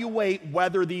evaluate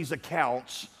whether these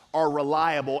accounts are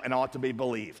reliable and ought to be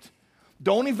believed.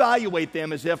 Don't evaluate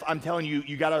them as if I'm telling you,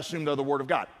 you got to assume they're the Word of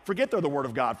God. Forget they're the Word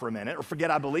of God for a minute, or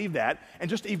forget I believe that, and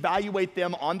just evaluate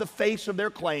them on the face of their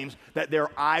claims that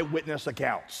they're eyewitness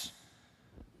accounts.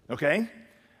 Okay?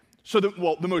 So,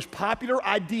 the most popular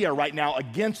idea right now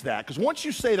against that, because once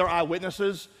you say they're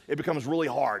eyewitnesses, it becomes really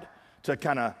hard to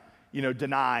kind of,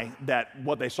 deny that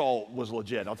what they saw was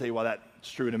legit. I'll tell you why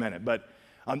that's true in a minute. But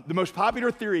the most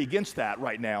popular theory against that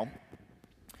right now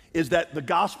is that the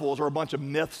Gospels are a bunch of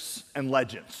myths and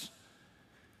legends.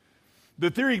 The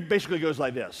theory basically goes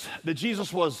like this, that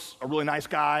Jesus was a really nice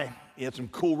guy. He had some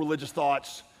cool religious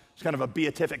thoughts. He's kind of a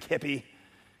beatific hippie.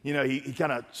 You know, he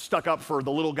kind of stuck up for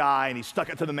the little guy, and he stuck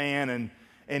it to the man,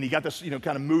 and he got this, kind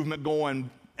of movement going.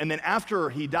 And then after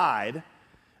he died,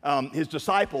 his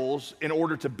disciples, in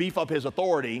order to beef up his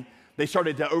authority, they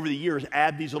started to, over the years,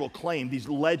 add these little claims. These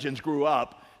legends grew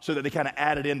up so that they kind of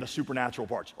added in the supernatural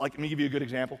parts. Like, let me give you a good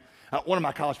example. One of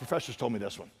my college professors told me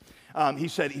this one. He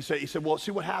said, well,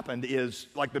 see, what happened is,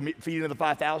 like the feeding of the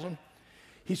 5,000.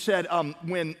 He said,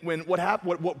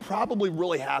 what probably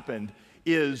really happened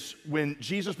is when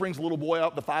Jesus brings the little boy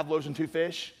up, the 5 loaves and 2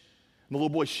 fish, and the little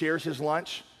boy shares his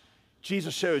lunch,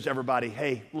 Jesus shows everybody,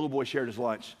 hey, little boy shared his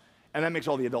lunch. And that makes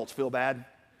all the adults feel bad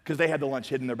because they had the lunch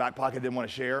hidden in their back pocket, didn't want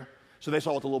to share. So they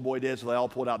saw what the little boy did, so they all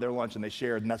pulled out their lunch and they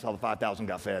shared, and that's how the 5,000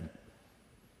 got fed.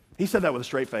 He said that with a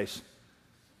straight face.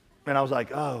 And I was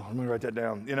like, oh, let me write that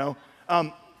down,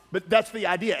 But that's the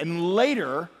idea. And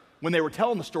later, when they were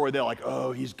telling the story, they're like,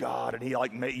 oh, he's God, and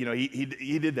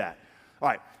he did that. All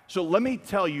right, so let me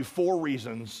tell you 4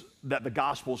 reasons that the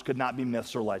Gospels could not be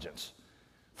myths or legends.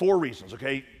 4 reasons,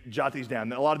 okay? Jot these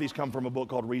down. A lot of these come from a book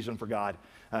called Reason for God,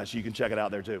 so you can check it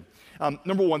out there too.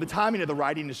 Number 1, the timing of the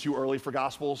writing is too early for the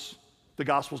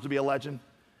Gospels to be a legend.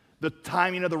 The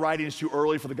timing of the writing is too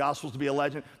early for the Gospels to be a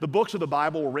legend. The books of the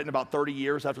Bible were written about 30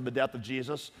 years after the death of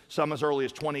Jesus, some as early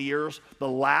as 20 years. The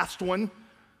last one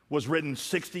was written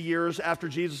 60 years after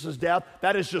Jesus' death.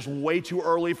 That is just way too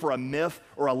early for a myth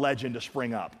or a legend to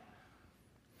spring up.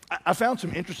 I found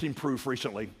some interesting proof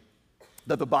recently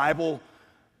that the Bible,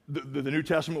 the New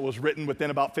Testament, was written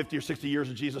within about 50 or 60 years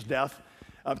of Jesus' death.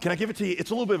 Can I give it to you? It's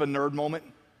a little bit of a nerd moment.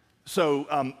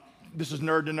 So this is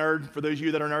nerd to nerd for those of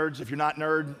you that are nerds. If you're not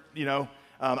nerd,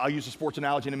 I'll use a sports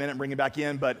analogy in a minute and bring it back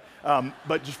in. But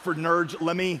just for nerds,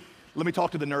 let me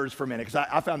talk to the nerds for a minute because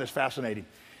I found this fascinating.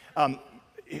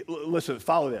 Listen,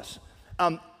 follow this.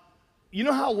 You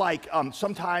know how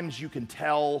sometimes you can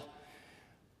tell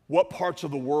what parts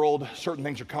of the world certain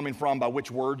things are coming from by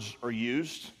which words are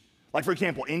used? Like, for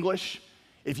example, English.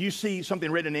 If you see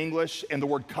something written in English and the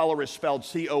word color is spelled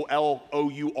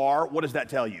C-O-L-O-U-R, what does that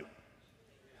tell you?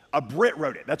 A Brit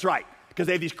wrote it, that's right, because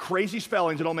they have these crazy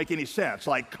spellings that don't make any sense,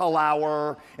 like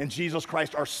Colour and Jesus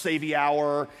Christ our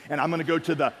Savior, and I'm going to go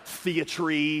to the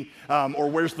theatre, or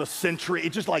where's the century?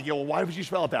 It's just like, why would you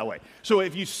spell it that way? So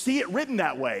if you see it written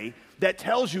that way, that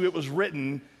tells you it was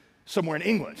written somewhere in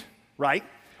England, right?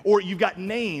 Or you've got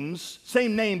names,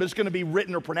 same name, but it's going to be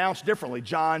written or pronounced differently.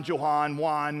 John, Johann,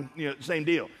 Juan, same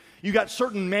deal. You got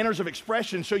certain manners of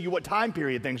expression show you what time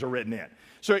period things are written in.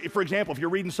 So, for example, if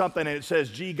you're reading something and it says,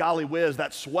 gee, golly whiz,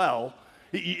 that's swell,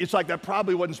 it's like that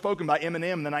probably wasn't spoken by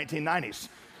Eminem in the 1990s,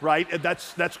 right?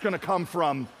 That's going to come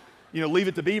from, Leave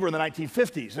It to Beaver in the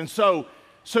 1950s. And so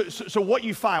what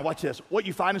you find, watch this, what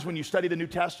you find is when you study the New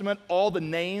Testament, all the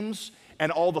names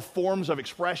and all the forms of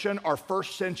expression are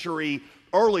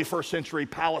early first century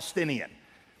Palestinian,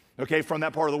 okay, from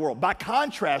that part of the world. By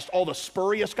contrast, all the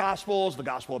spurious Gospels, the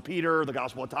Gospel of Peter, the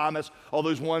Gospel of Thomas, all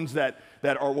those ones that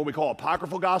are what we call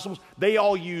apocryphal Gospels, they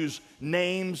all use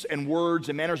names and words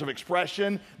and manners of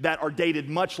expression that are dated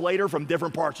much later from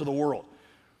different parts of the world,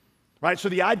 right? So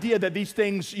the idea that these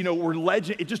things, were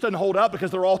legend, it just doesn't hold up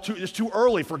because it's too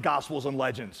early for Gospels and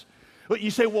legends. But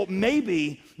you say, well,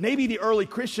 maybe the early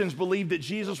Christians believed that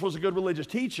Jesus was a good religious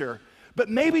teacher, but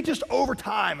maybe just over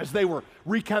time as they were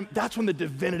that's when the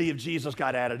divinity of Jesus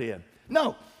got added in.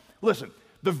 No, listen,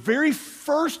 the very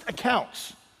first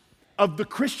accounts of the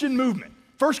Christian movement,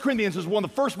 1 Corinthians is one of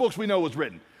the first books we know was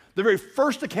written. The very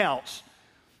first accounts,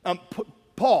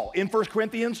 Paul in 1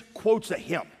 Corinthians quotes a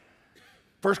hymn.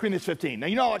 1 Corinthians 15.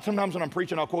 Now, like sometimes when I'm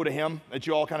preaching, I'll quote a hymn that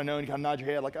you all kind of know and you kind of nod your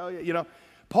head like, oh, yeah,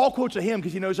 Paul quotes a hymn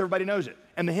because he knows everybody knows it.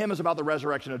 And the hymn is about the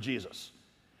resurrection of Jesus,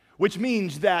 which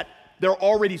means that they're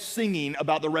already singing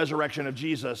about the resurrection of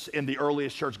Jesus in the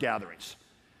earliest church gatherings.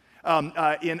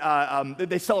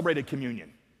 They celebrated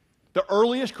communion. The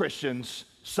earliest Christians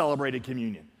celebrated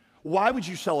communion. Why would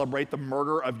you celebrate the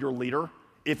murder of your leader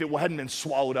if it hadn't been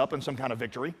swallowed up in some kind of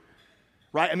victory?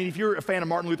 Right? I mean, if you're a fan of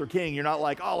Martin Luther King, you're not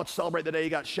like, oh, let's celebrate the day he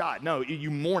got shot. No,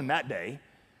 you mourn that day.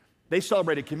 They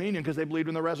celebrated communion because they believed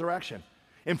in the resurrection.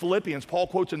 In Philippians, Paul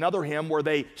quotes another hymn where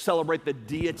they celebrate the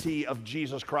deity of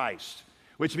Jesus Christ,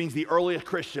 which means the earliest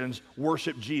Christians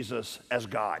worship Jesus as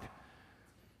God,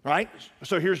 right?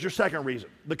 So here's your second reason.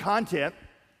 The content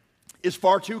is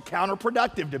far too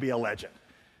counterproductive to be a legend.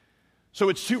 So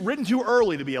it's written too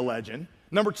early to be a legend.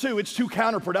 Number 2, it's too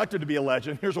counterproductive to be a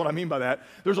legend. Here's what I mean by that.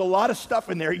 There's a lot of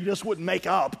stuff in there you just wouldn't make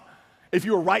up if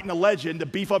you were writing a legend to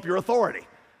beef up your authority.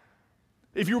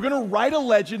 If you were going to write a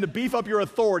legend to beef up your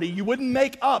authority, you wouldn't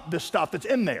make up the stuff that's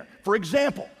in there. For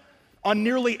example, on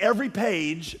nearly every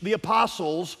page, the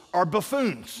apostles are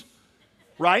buffoons,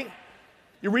 right?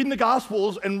 You're reading the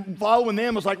Gospels, and following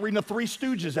them is like reading a Three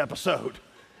Stooges episode.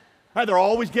 Right? They're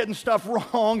always getting stuff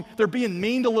wrong. They're being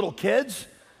mean to little kids.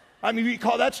 I mean, you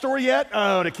call that story yet?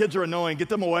 Oh, the kids are annoying. Get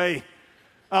them away.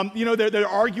 They're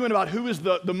arguing about who is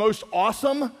the most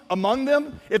awesome among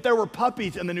them. If there were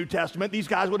puppies in the New Testament, these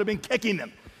guys would have been kicking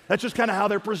them. That's just kind of how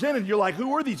they're presented. You're like,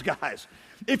 who are these guys?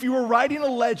 If you were writing a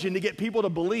legend to get people to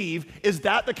believe, is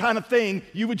that the kind of thing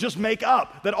you would just make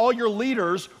up? That all your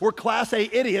leaders were Class A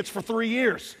idiots for 3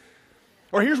 years?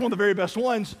 Or here's one of the very best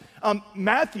ones.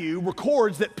 Matthew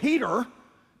records that Peter,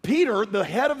 the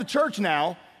head of the church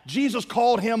now, Jesus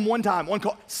called him one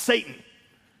call, Satan.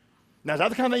 Now, is that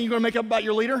the kind of thing you're going to make up about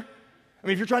your leader? I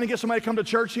mean, if you're trying to get somebody to come to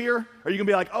church here, are you going to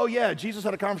be like, oh yeah, Jesus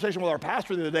had a conversation with our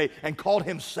pastor the other day and called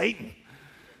him Satan?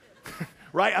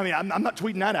 Right? I mean, I'm not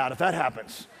tweeting that out if that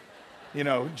happens.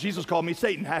 Jesus called me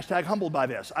Satan, #humbled by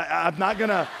this. I'm not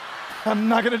gonna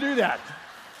do that.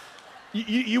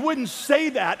 You wouldn't say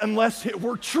that unless it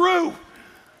were true.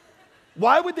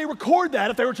 Why would they record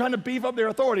that if they were trying to beef up their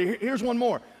authority? Here's one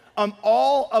more.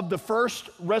 All of the first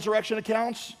resurrection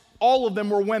accounts, all of them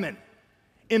were women.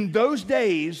 In those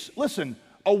days, listen,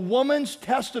 a woman's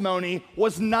testimony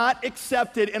was not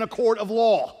accepted in a court of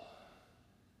law.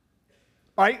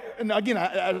 All right? And again,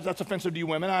 that's offensive to you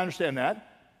women, I understand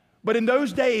that. But in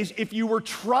those days, if you were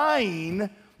trying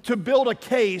to build a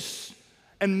case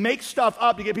and make stuff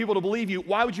up to get people to believe you,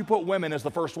 why would you put women as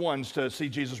the first ones to see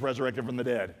Jesus resurrected from the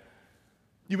dead?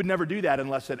 You would never do that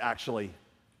unless it actually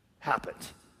happened.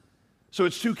 So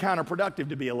it's too counterproductive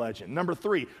to be a legend. Number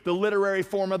 3, the literary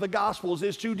form of the Gospels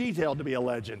is too detailed to be a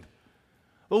legend.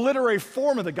 The literary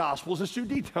form of the Gospels is too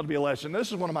detailed to be a legend. This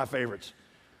is one of my favorites.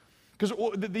 Because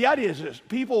the idea is this.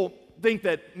 People think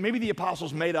that maybe the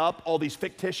apostles made up all these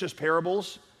fictitious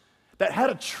parables that had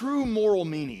a true moral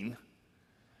meaning,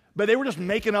 but they were just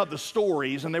making up the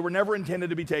stories and they were never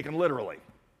intended to be taken literally.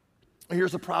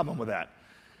 Here's the problem with that.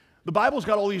 The Bible's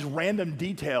got all these random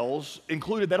details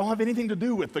included that don't have anything to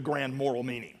do with the grand moral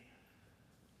meaning.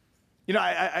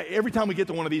 Every time we get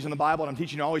to one of these in the Bible and I'm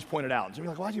teaching, I always point it out. And so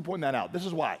you're like, why is he pointing that out? This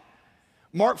is why.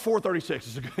 Mark 4:36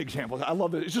 is a good example. I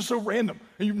love it. It's just so random.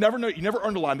 And you never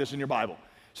underline this in your Bible.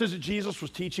 It says that Jesus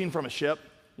was teaching from a ship,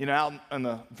 out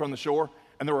from the shore,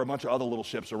 and there were a bunch of other little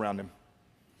ships around him.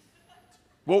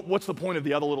 Well, what's the point of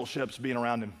the other little ships being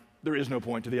around him? There is no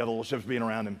point to the other little ships being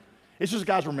around him. It's just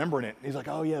guys remembering it. He's like,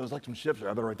 oh yeah, there's like some ships there.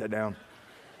 I better write that down.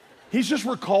 He's just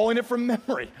recalling it from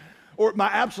memory. Or my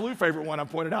absolute favorite one I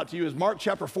pointed out to you is Mark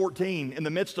chapter 14. In the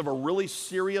midst of a really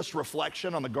serious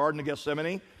reflection on the Garden of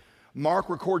Gethsemane, Mark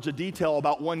records a detail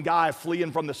about one guy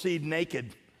fleeing from the sea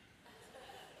naked.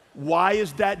 Why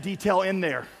is that detail in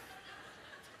there?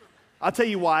 I'll tell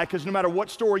you why, because no matter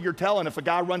what story you're telling, if a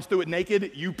guy runs through it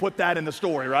naked, you put that in the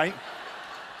story, right?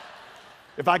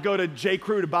 If I go to J.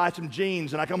 Crew to buy some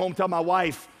jeans and I come home and tell my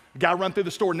wife, a guy run through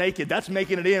the store naked, that's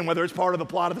making it in whether it's part of the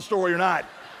plot of the story or not,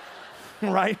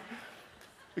 right?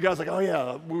 The guy's like, oh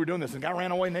yeah, we were doing this and the guy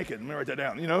ran away naked. Let me write that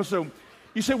down, So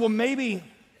you say, well, maybe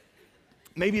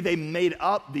they made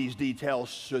up these details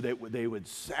so that they would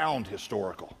sound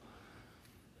historical.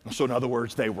 So in other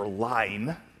words, they were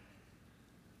lying.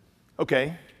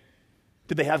 Okay,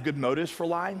 did they have good motives for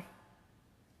lying?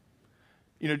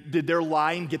 Did their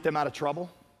lying get them out of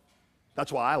trouble?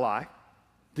 That's why I lie,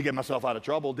 to get myself out of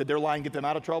trouble. Did their lying get them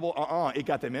out of trouble? It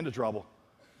got them into trouble.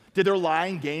 Did their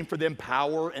lying gain for them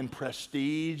power and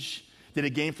prestige? Did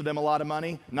it gain for them a lot of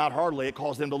money? Not hardly. It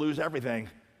caused them to lose everything.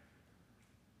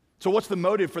 So what's the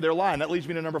motive for their lying? That leads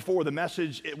me to number 4. The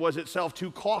message was itself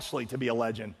too costly to be a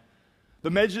legend.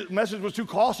 The message was too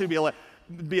costly to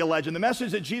be a legend. The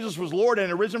message that Jesus was Lord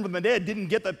and arisen from the dead didn't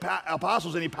get the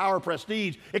apostles any power or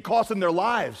prestige. It cost them their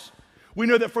lives. We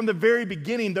know that from the very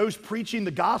beginning, those preaching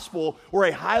the gospel were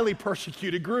a highly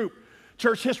persecuted group.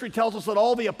 Church history tells us that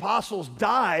all the apostles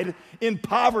died in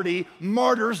poverty,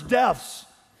 martyrs' deaths.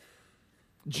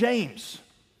 James,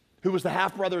 who was the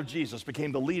half-brother of Jesus,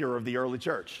 became the leader of the early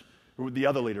church. The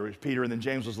other leader was Peter, and then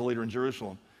James was the leader in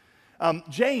Jerusalem.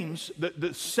 James,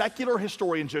 the secular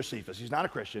historian Josephus, he's not a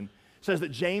Christian, says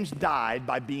that James died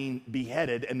by being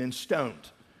beheaded and then stoned.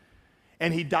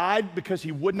 And he died because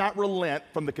he would not relent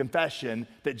from the confession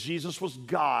that Jesus was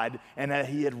God and that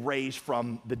he had raised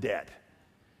from the dead.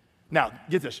 Now,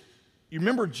 get this. You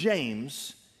remember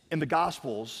James in the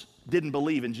Gospels didn't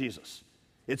believe in Jesus.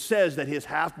 It says that his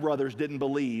half-brothers didn't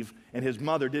believe and his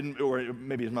mother didn't, or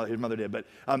maybe his mother did, but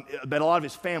a lot of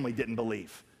his family didn't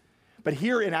believe. But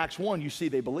here in Acts 1, you see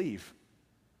they believe.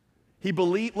 He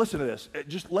believed, listen to this,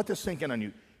 just let this sink in on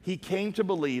you. He came to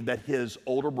believe that his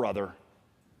older brother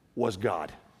was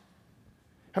God.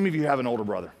 How many of you have an older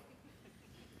brother?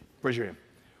 Raise your hand.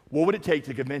 What would it take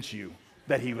to convince you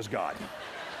that he was God? Is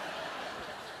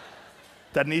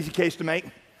that an easy case to make?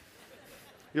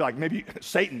 You're like, maybe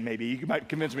Satan, maybe. You might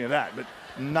convince me of that, but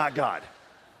not God.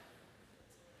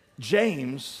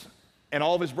 James and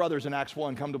all of his brothers in Acts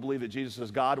 1 come to believe that Jesus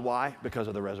is God. Why? Because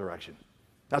of the resurrection.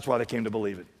 That's why they came to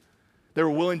believe it. They were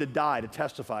willing to die to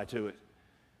testify to it.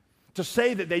 To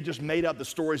say that they just made up the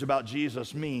stories about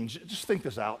Jesus means, just think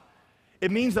this out.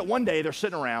 It means that one day they're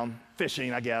sitting around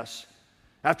fishing, I guess,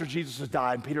 after Jesus has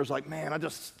died, and Peter's like, man, I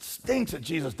just stinks that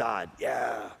Jesus died.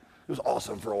 Yeah, it was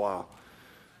awesome for a while.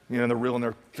 You know, and they're reeling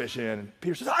their fish in, and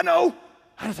Peter says, I know,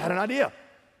 I just had an idea.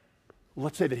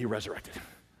 Let's say that he resurrected.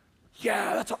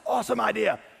 Yeah, that's an awesome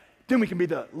idea. Then we can be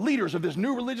the leaders of this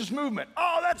new religious movement.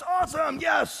 Oh, that's awesome,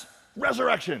 yes,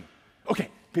 resurrection. Okay,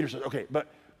 Peter says, okay, but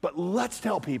let's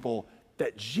tell people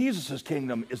that Jesus'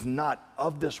 kingdom is not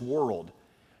of this world.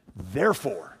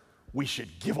 Therefore, we should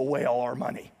give away all our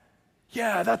money.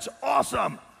 Yeah, that's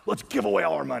awesome. Let's give away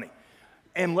all our money.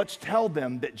 And let's tell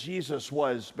them that Jesus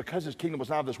was, because his kingdom was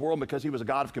not of this world, because he was a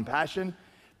God of compassion,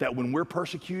 that when we're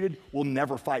persecuted, we'll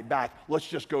never fight back. Let's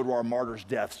just go to our martyrs'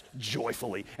 deaths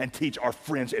joyfully and teach our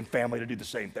friends and family to do the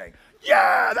same thing.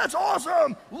 Yeah, that's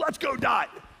awesome. Let's go die.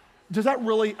 Does that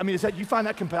really, you find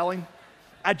that compelling?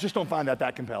 I just don't find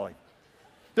that compelling.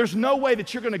 There's no way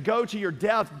that you're going to go to your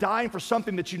death dying for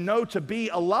something that you know to be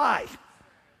a lie,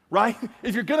 right?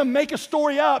 If you're going to make a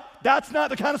story up, that's not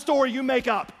the kind of story you make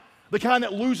up, the kind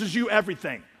that loses you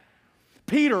everything.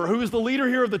 Peter, who is the leader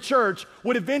here of the church,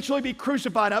 would eventually be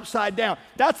crucified upside down.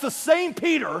 That's the same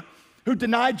Peter who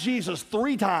denied Jesus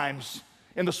 3 times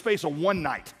in the space of one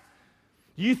night.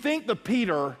 You think the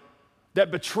Peter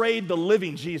that betrayed the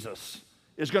living Jesus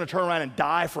is going to turn around and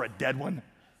die for a dead one?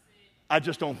 I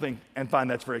just don't think and find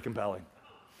that's very compelling.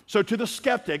 So to the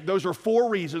skeptic, those are 4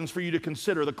 reasons for you to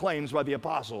consider the claims by the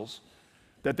apostles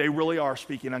that they really are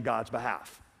speaking on God's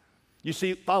behalf. You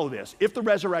see, follow this. If the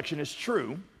resurrection is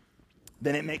true,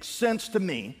 then it makes sense to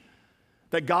me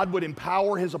that God would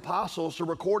empower his apostles to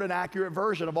record an accurate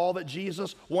version of all that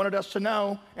Jesus wanted us to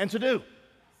know and to do,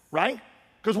 right?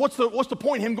 Because what's the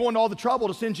point him going to all the trouble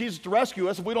to send Jesus to rescue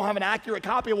us if we don't have an accurate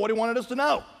copy of what he wanted us to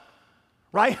know?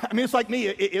 Right? It's like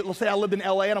me. Let's say I lived in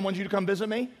LA and I wanted you to come visit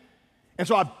me. And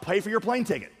so I pay for your plane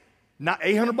ticket. Not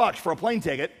 $800 for a plane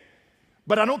ticket,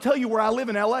 but I don't tell you where I live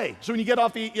in LA. So when you get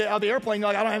off the airplane, you're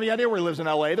like, I don't have any idea where he lives in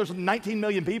LA. There's 19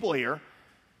 million people here.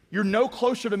 You're no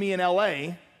closer to me in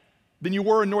LA than you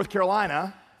were in North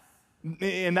Carolina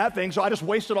in that thing, so I just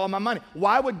wasted all my money.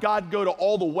 Why would God go to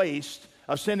all the waste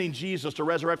of sending Jesus to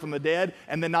resurrect from the dead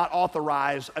and then not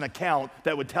authorize an account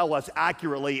that would tell us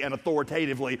accurately and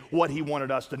authoritatively what he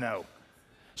wanted us to know?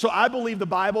 So I believe the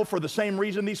Bible for the same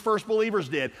reason these first believers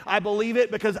did. I believe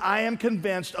it because I am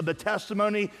convinced of the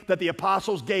testimony that the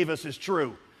apostles gave us is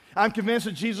true. I'm convinced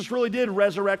that Jesus really did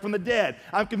resurrect from the dead.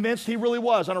 I'm convinced he really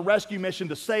was on a rescue mission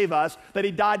to save us, that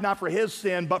he died not for his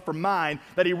sin but for mine,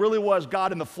 that he really was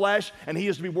God in the flesh, and he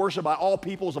is to be worshiped by all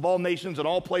peoples of all nations and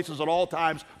all places at all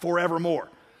times forevermore.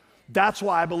 That's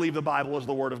why I believe the Bible is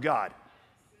the Word of God.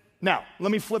 Now,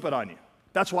 let me flip it on you.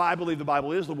 That's why I believe the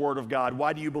Bible is the Word of God.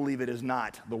 Why do you believe it is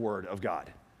not the Word of God?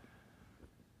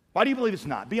 Why do you believe it's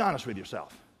not? Be honest with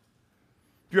yourself.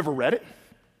 Have you ever read it?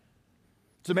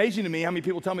 It's amazing to me how many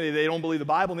people tell me they don't believe the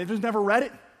Bible and they've just never read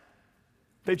it.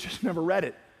 They've just never read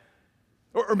it.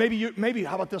 Or maybe,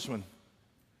 how about this one?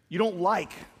 You don't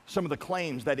like some of the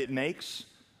claims that it makes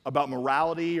about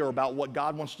morality or about what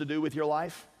God wants to do with your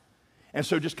life. And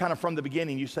so just kind of from the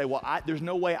beginning you say, well, there's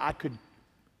no way I could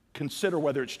consider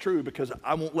whether it's true because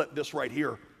I won't let this right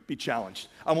here be challenged.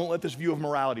 I won't let this view of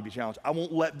morality be challenged. I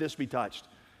won't let this be touched.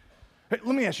 Hey,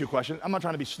 let me ask you a question. I'm not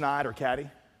trying to be snide or catty.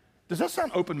 Does that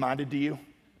sound open-minded to you?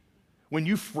 When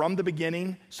you from the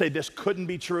beginning say this couldn't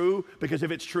be true because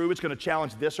if it's true, it's going to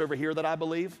challenge this over here that I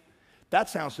believe, that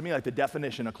sounds to me like the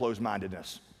definition of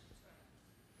closed-mindedness.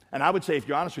 And I would say if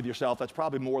you're honest with yourself, that's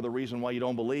probably more the reason why you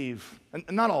don't believe, and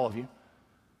not all of you,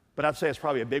 but I'd say it's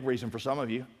probably a big reason for some of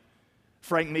you.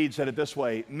 Frank Mead said it this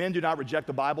way: men do not reject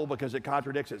the Bible because it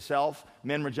contradicts itself.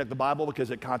 Men reject the Bible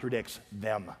because it contradicts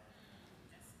them.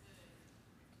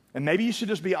 And maybe you should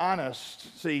just be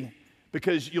honest, see,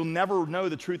 because you'll never know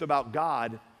the truth about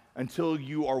God until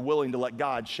you are willing to let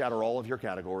God shatter all of your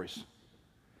categories.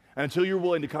 And until you're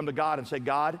willing to come to God and say,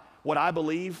 God, what I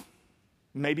believe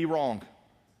may be wrong.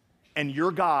 And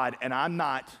you're God and I'm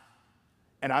not.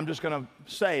 And I'm just going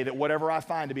to say that whatever I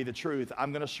find to be the truth,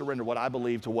 I'm going to surrender what I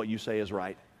believe to what you say is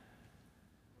right.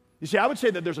 You see, I would say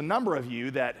that there's a number of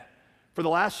you that For the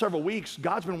last several weeks,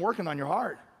 God's been working on your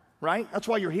heart, right? That's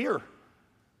why you're here.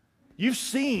 You've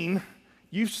seen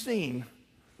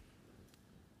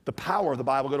the power of the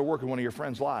Bible go to work in one of your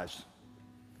friends' lives.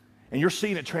 And you're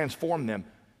seeing it transform them.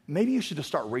 Maybe you should just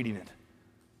start reading it.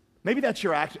 Maybe that's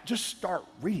your act. Just start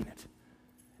reading it.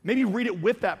 Maybe read it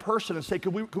with that person and say,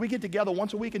 could we get together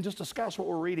once a week and just discuss what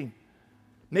we're reading?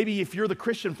 Maybe if you're the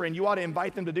Christian friend, you ought to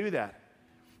invite them to do that.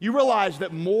 You realize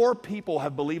that more people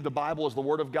have believed the Bible is the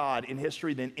Word of God in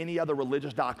history than any other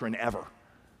religious doctrine ever.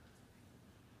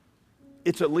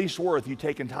 It's at least worth you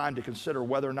taking time to consider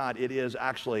whether or not it is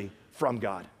actually from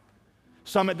God.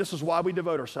 Summit, this is why we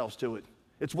devote ourselves to it.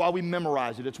 It's why we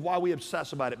memorize it. It's why we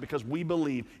obsess about it, because we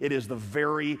believe it is the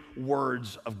very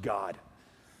words of God.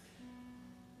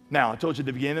 Now, I told you at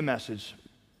the beginning of the message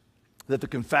that the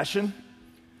confession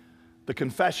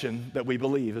that we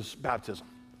believe is baptism.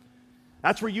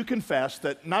 That's where you confess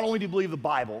that not only do you believe the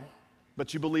Bible,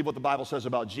 but you believe what the Bible says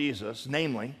about Jesus,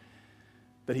 namely,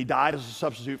 that he died as a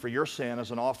substitute for your sin, as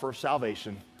an offer of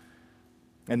salvation,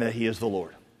 and that he is the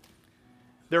Lord.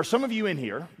 There are some of you in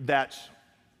here that,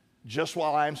 just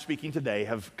while I am speaking today,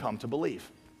 have come to believe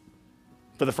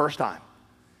for the first time.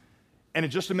 And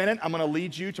in just a minute, I'm going to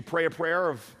lead you to pray a prayer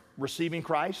of receiving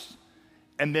Christ.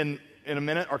 And then in a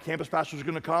minute, our campus pastors are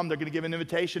going to come. They're going to give an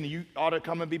invitation, and you ought to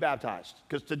come and be baptized.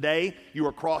 Because today, you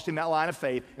are crossing that line of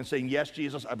faith and saying, yes,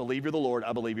 Jesus, I believe you're the Lord.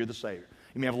 I believe you're the Savior.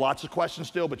 You may have lots of questions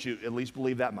still, but you at least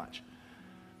believe that much.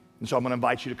 And so I'm going to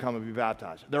invite you to come and be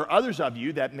baptized. There are others of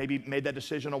you that maybe made that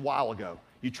decision a while ago.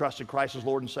 You trusted Christ as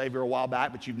Lord and Savior a while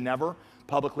back, but you've never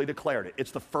publicly declared it.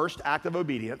 It's the first act of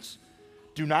obedience.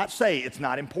 Do not say it's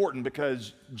not important,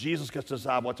 because Jesus gets to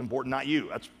decide what's important, not you.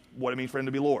 That's what it means for him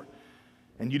to be Lord.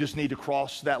 And you just need to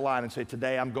cross that line and say,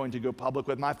 today I'm going to go public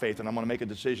with my faith, and I'm going to make a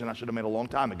decision I should have made a long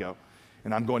time ago,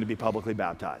 and I'm going to be publicly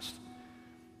baptized.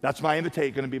 That's going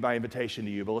to be my invitation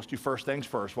to you. But let's do first things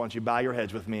first. Why don't you bow your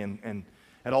heads with me, and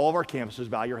at all of our campuses,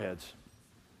 bow your heads.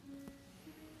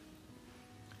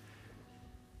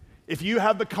 If you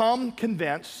have become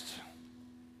convinced,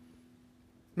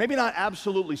 maybe not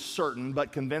absolutely certain,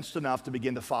 but convinced enough to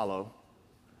begin to follow,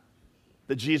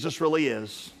 that Jesus really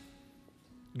is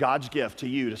God's gift to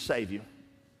you to save you,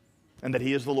 and that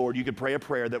he is the Lord, you could pray a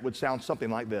prayer that would sound something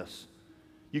like this.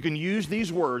 You can use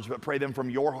these words, but pray them from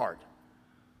your heart.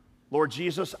 Lord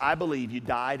Jesus, I believe you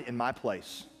died in my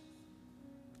place,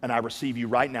 and I receive you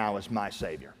right now as my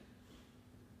Savior.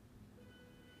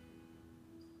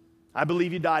 I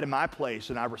believe you died in my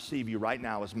place, and I receive you right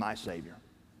now as my Savior.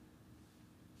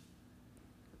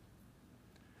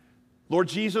 Lord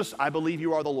Jesus, I believe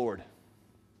you are the Lord,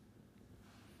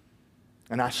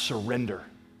 and I surrender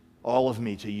all of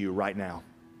me to you right now.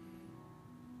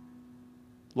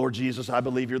 Lord Jesus, I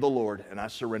believe you're the Lord, and I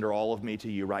surrender all of me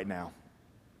to you right now.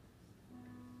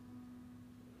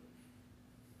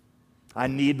 I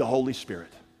need the Holy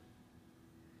Spirit.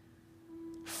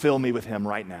 Fill me with him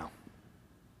right now.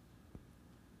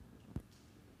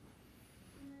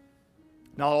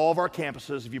 Now, all of our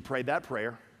campuses, if you prayed that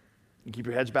prayer, and keep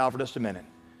your heads bowed for just a minute.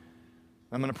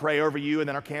 I'm going to pray over you, and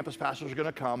then our campus pastors are going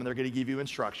to come, and they're going to give you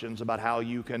instructions about how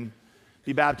you can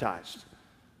be baptized.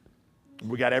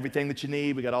 We got everything that you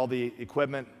need. We got all the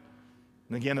equipment.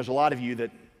 And again, there's a lot of you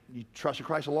that you trusted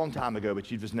Christ a long time ago, but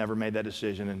you've just never made that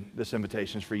decision, and this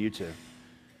invitation is for you too.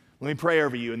 Let me pray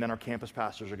over you, and then our campus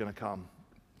pastors are going to come.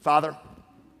 Father,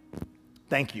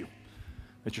 thank you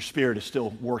that your Spirit is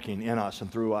still working in us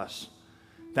and through us.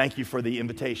 Thank you for the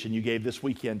invitation you gave this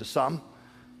weekend to some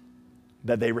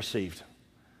that they received.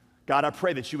 God, I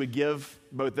pray that you would give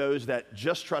both those that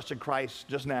just trusted Christ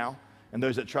just now and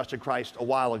those that trusted Christ a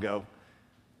while ago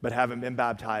but haven't been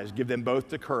baptized, give them both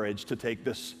the courage to take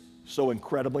this so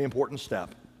incredibly important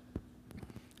step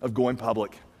of going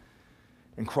public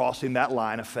and crossing that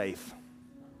line of faith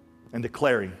and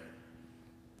declaring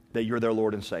that you're their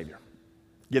Lord and Savior.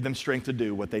 Give them strength to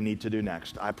do what they need to do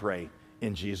next, I pray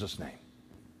in Jesus' name.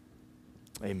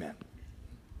 Amen.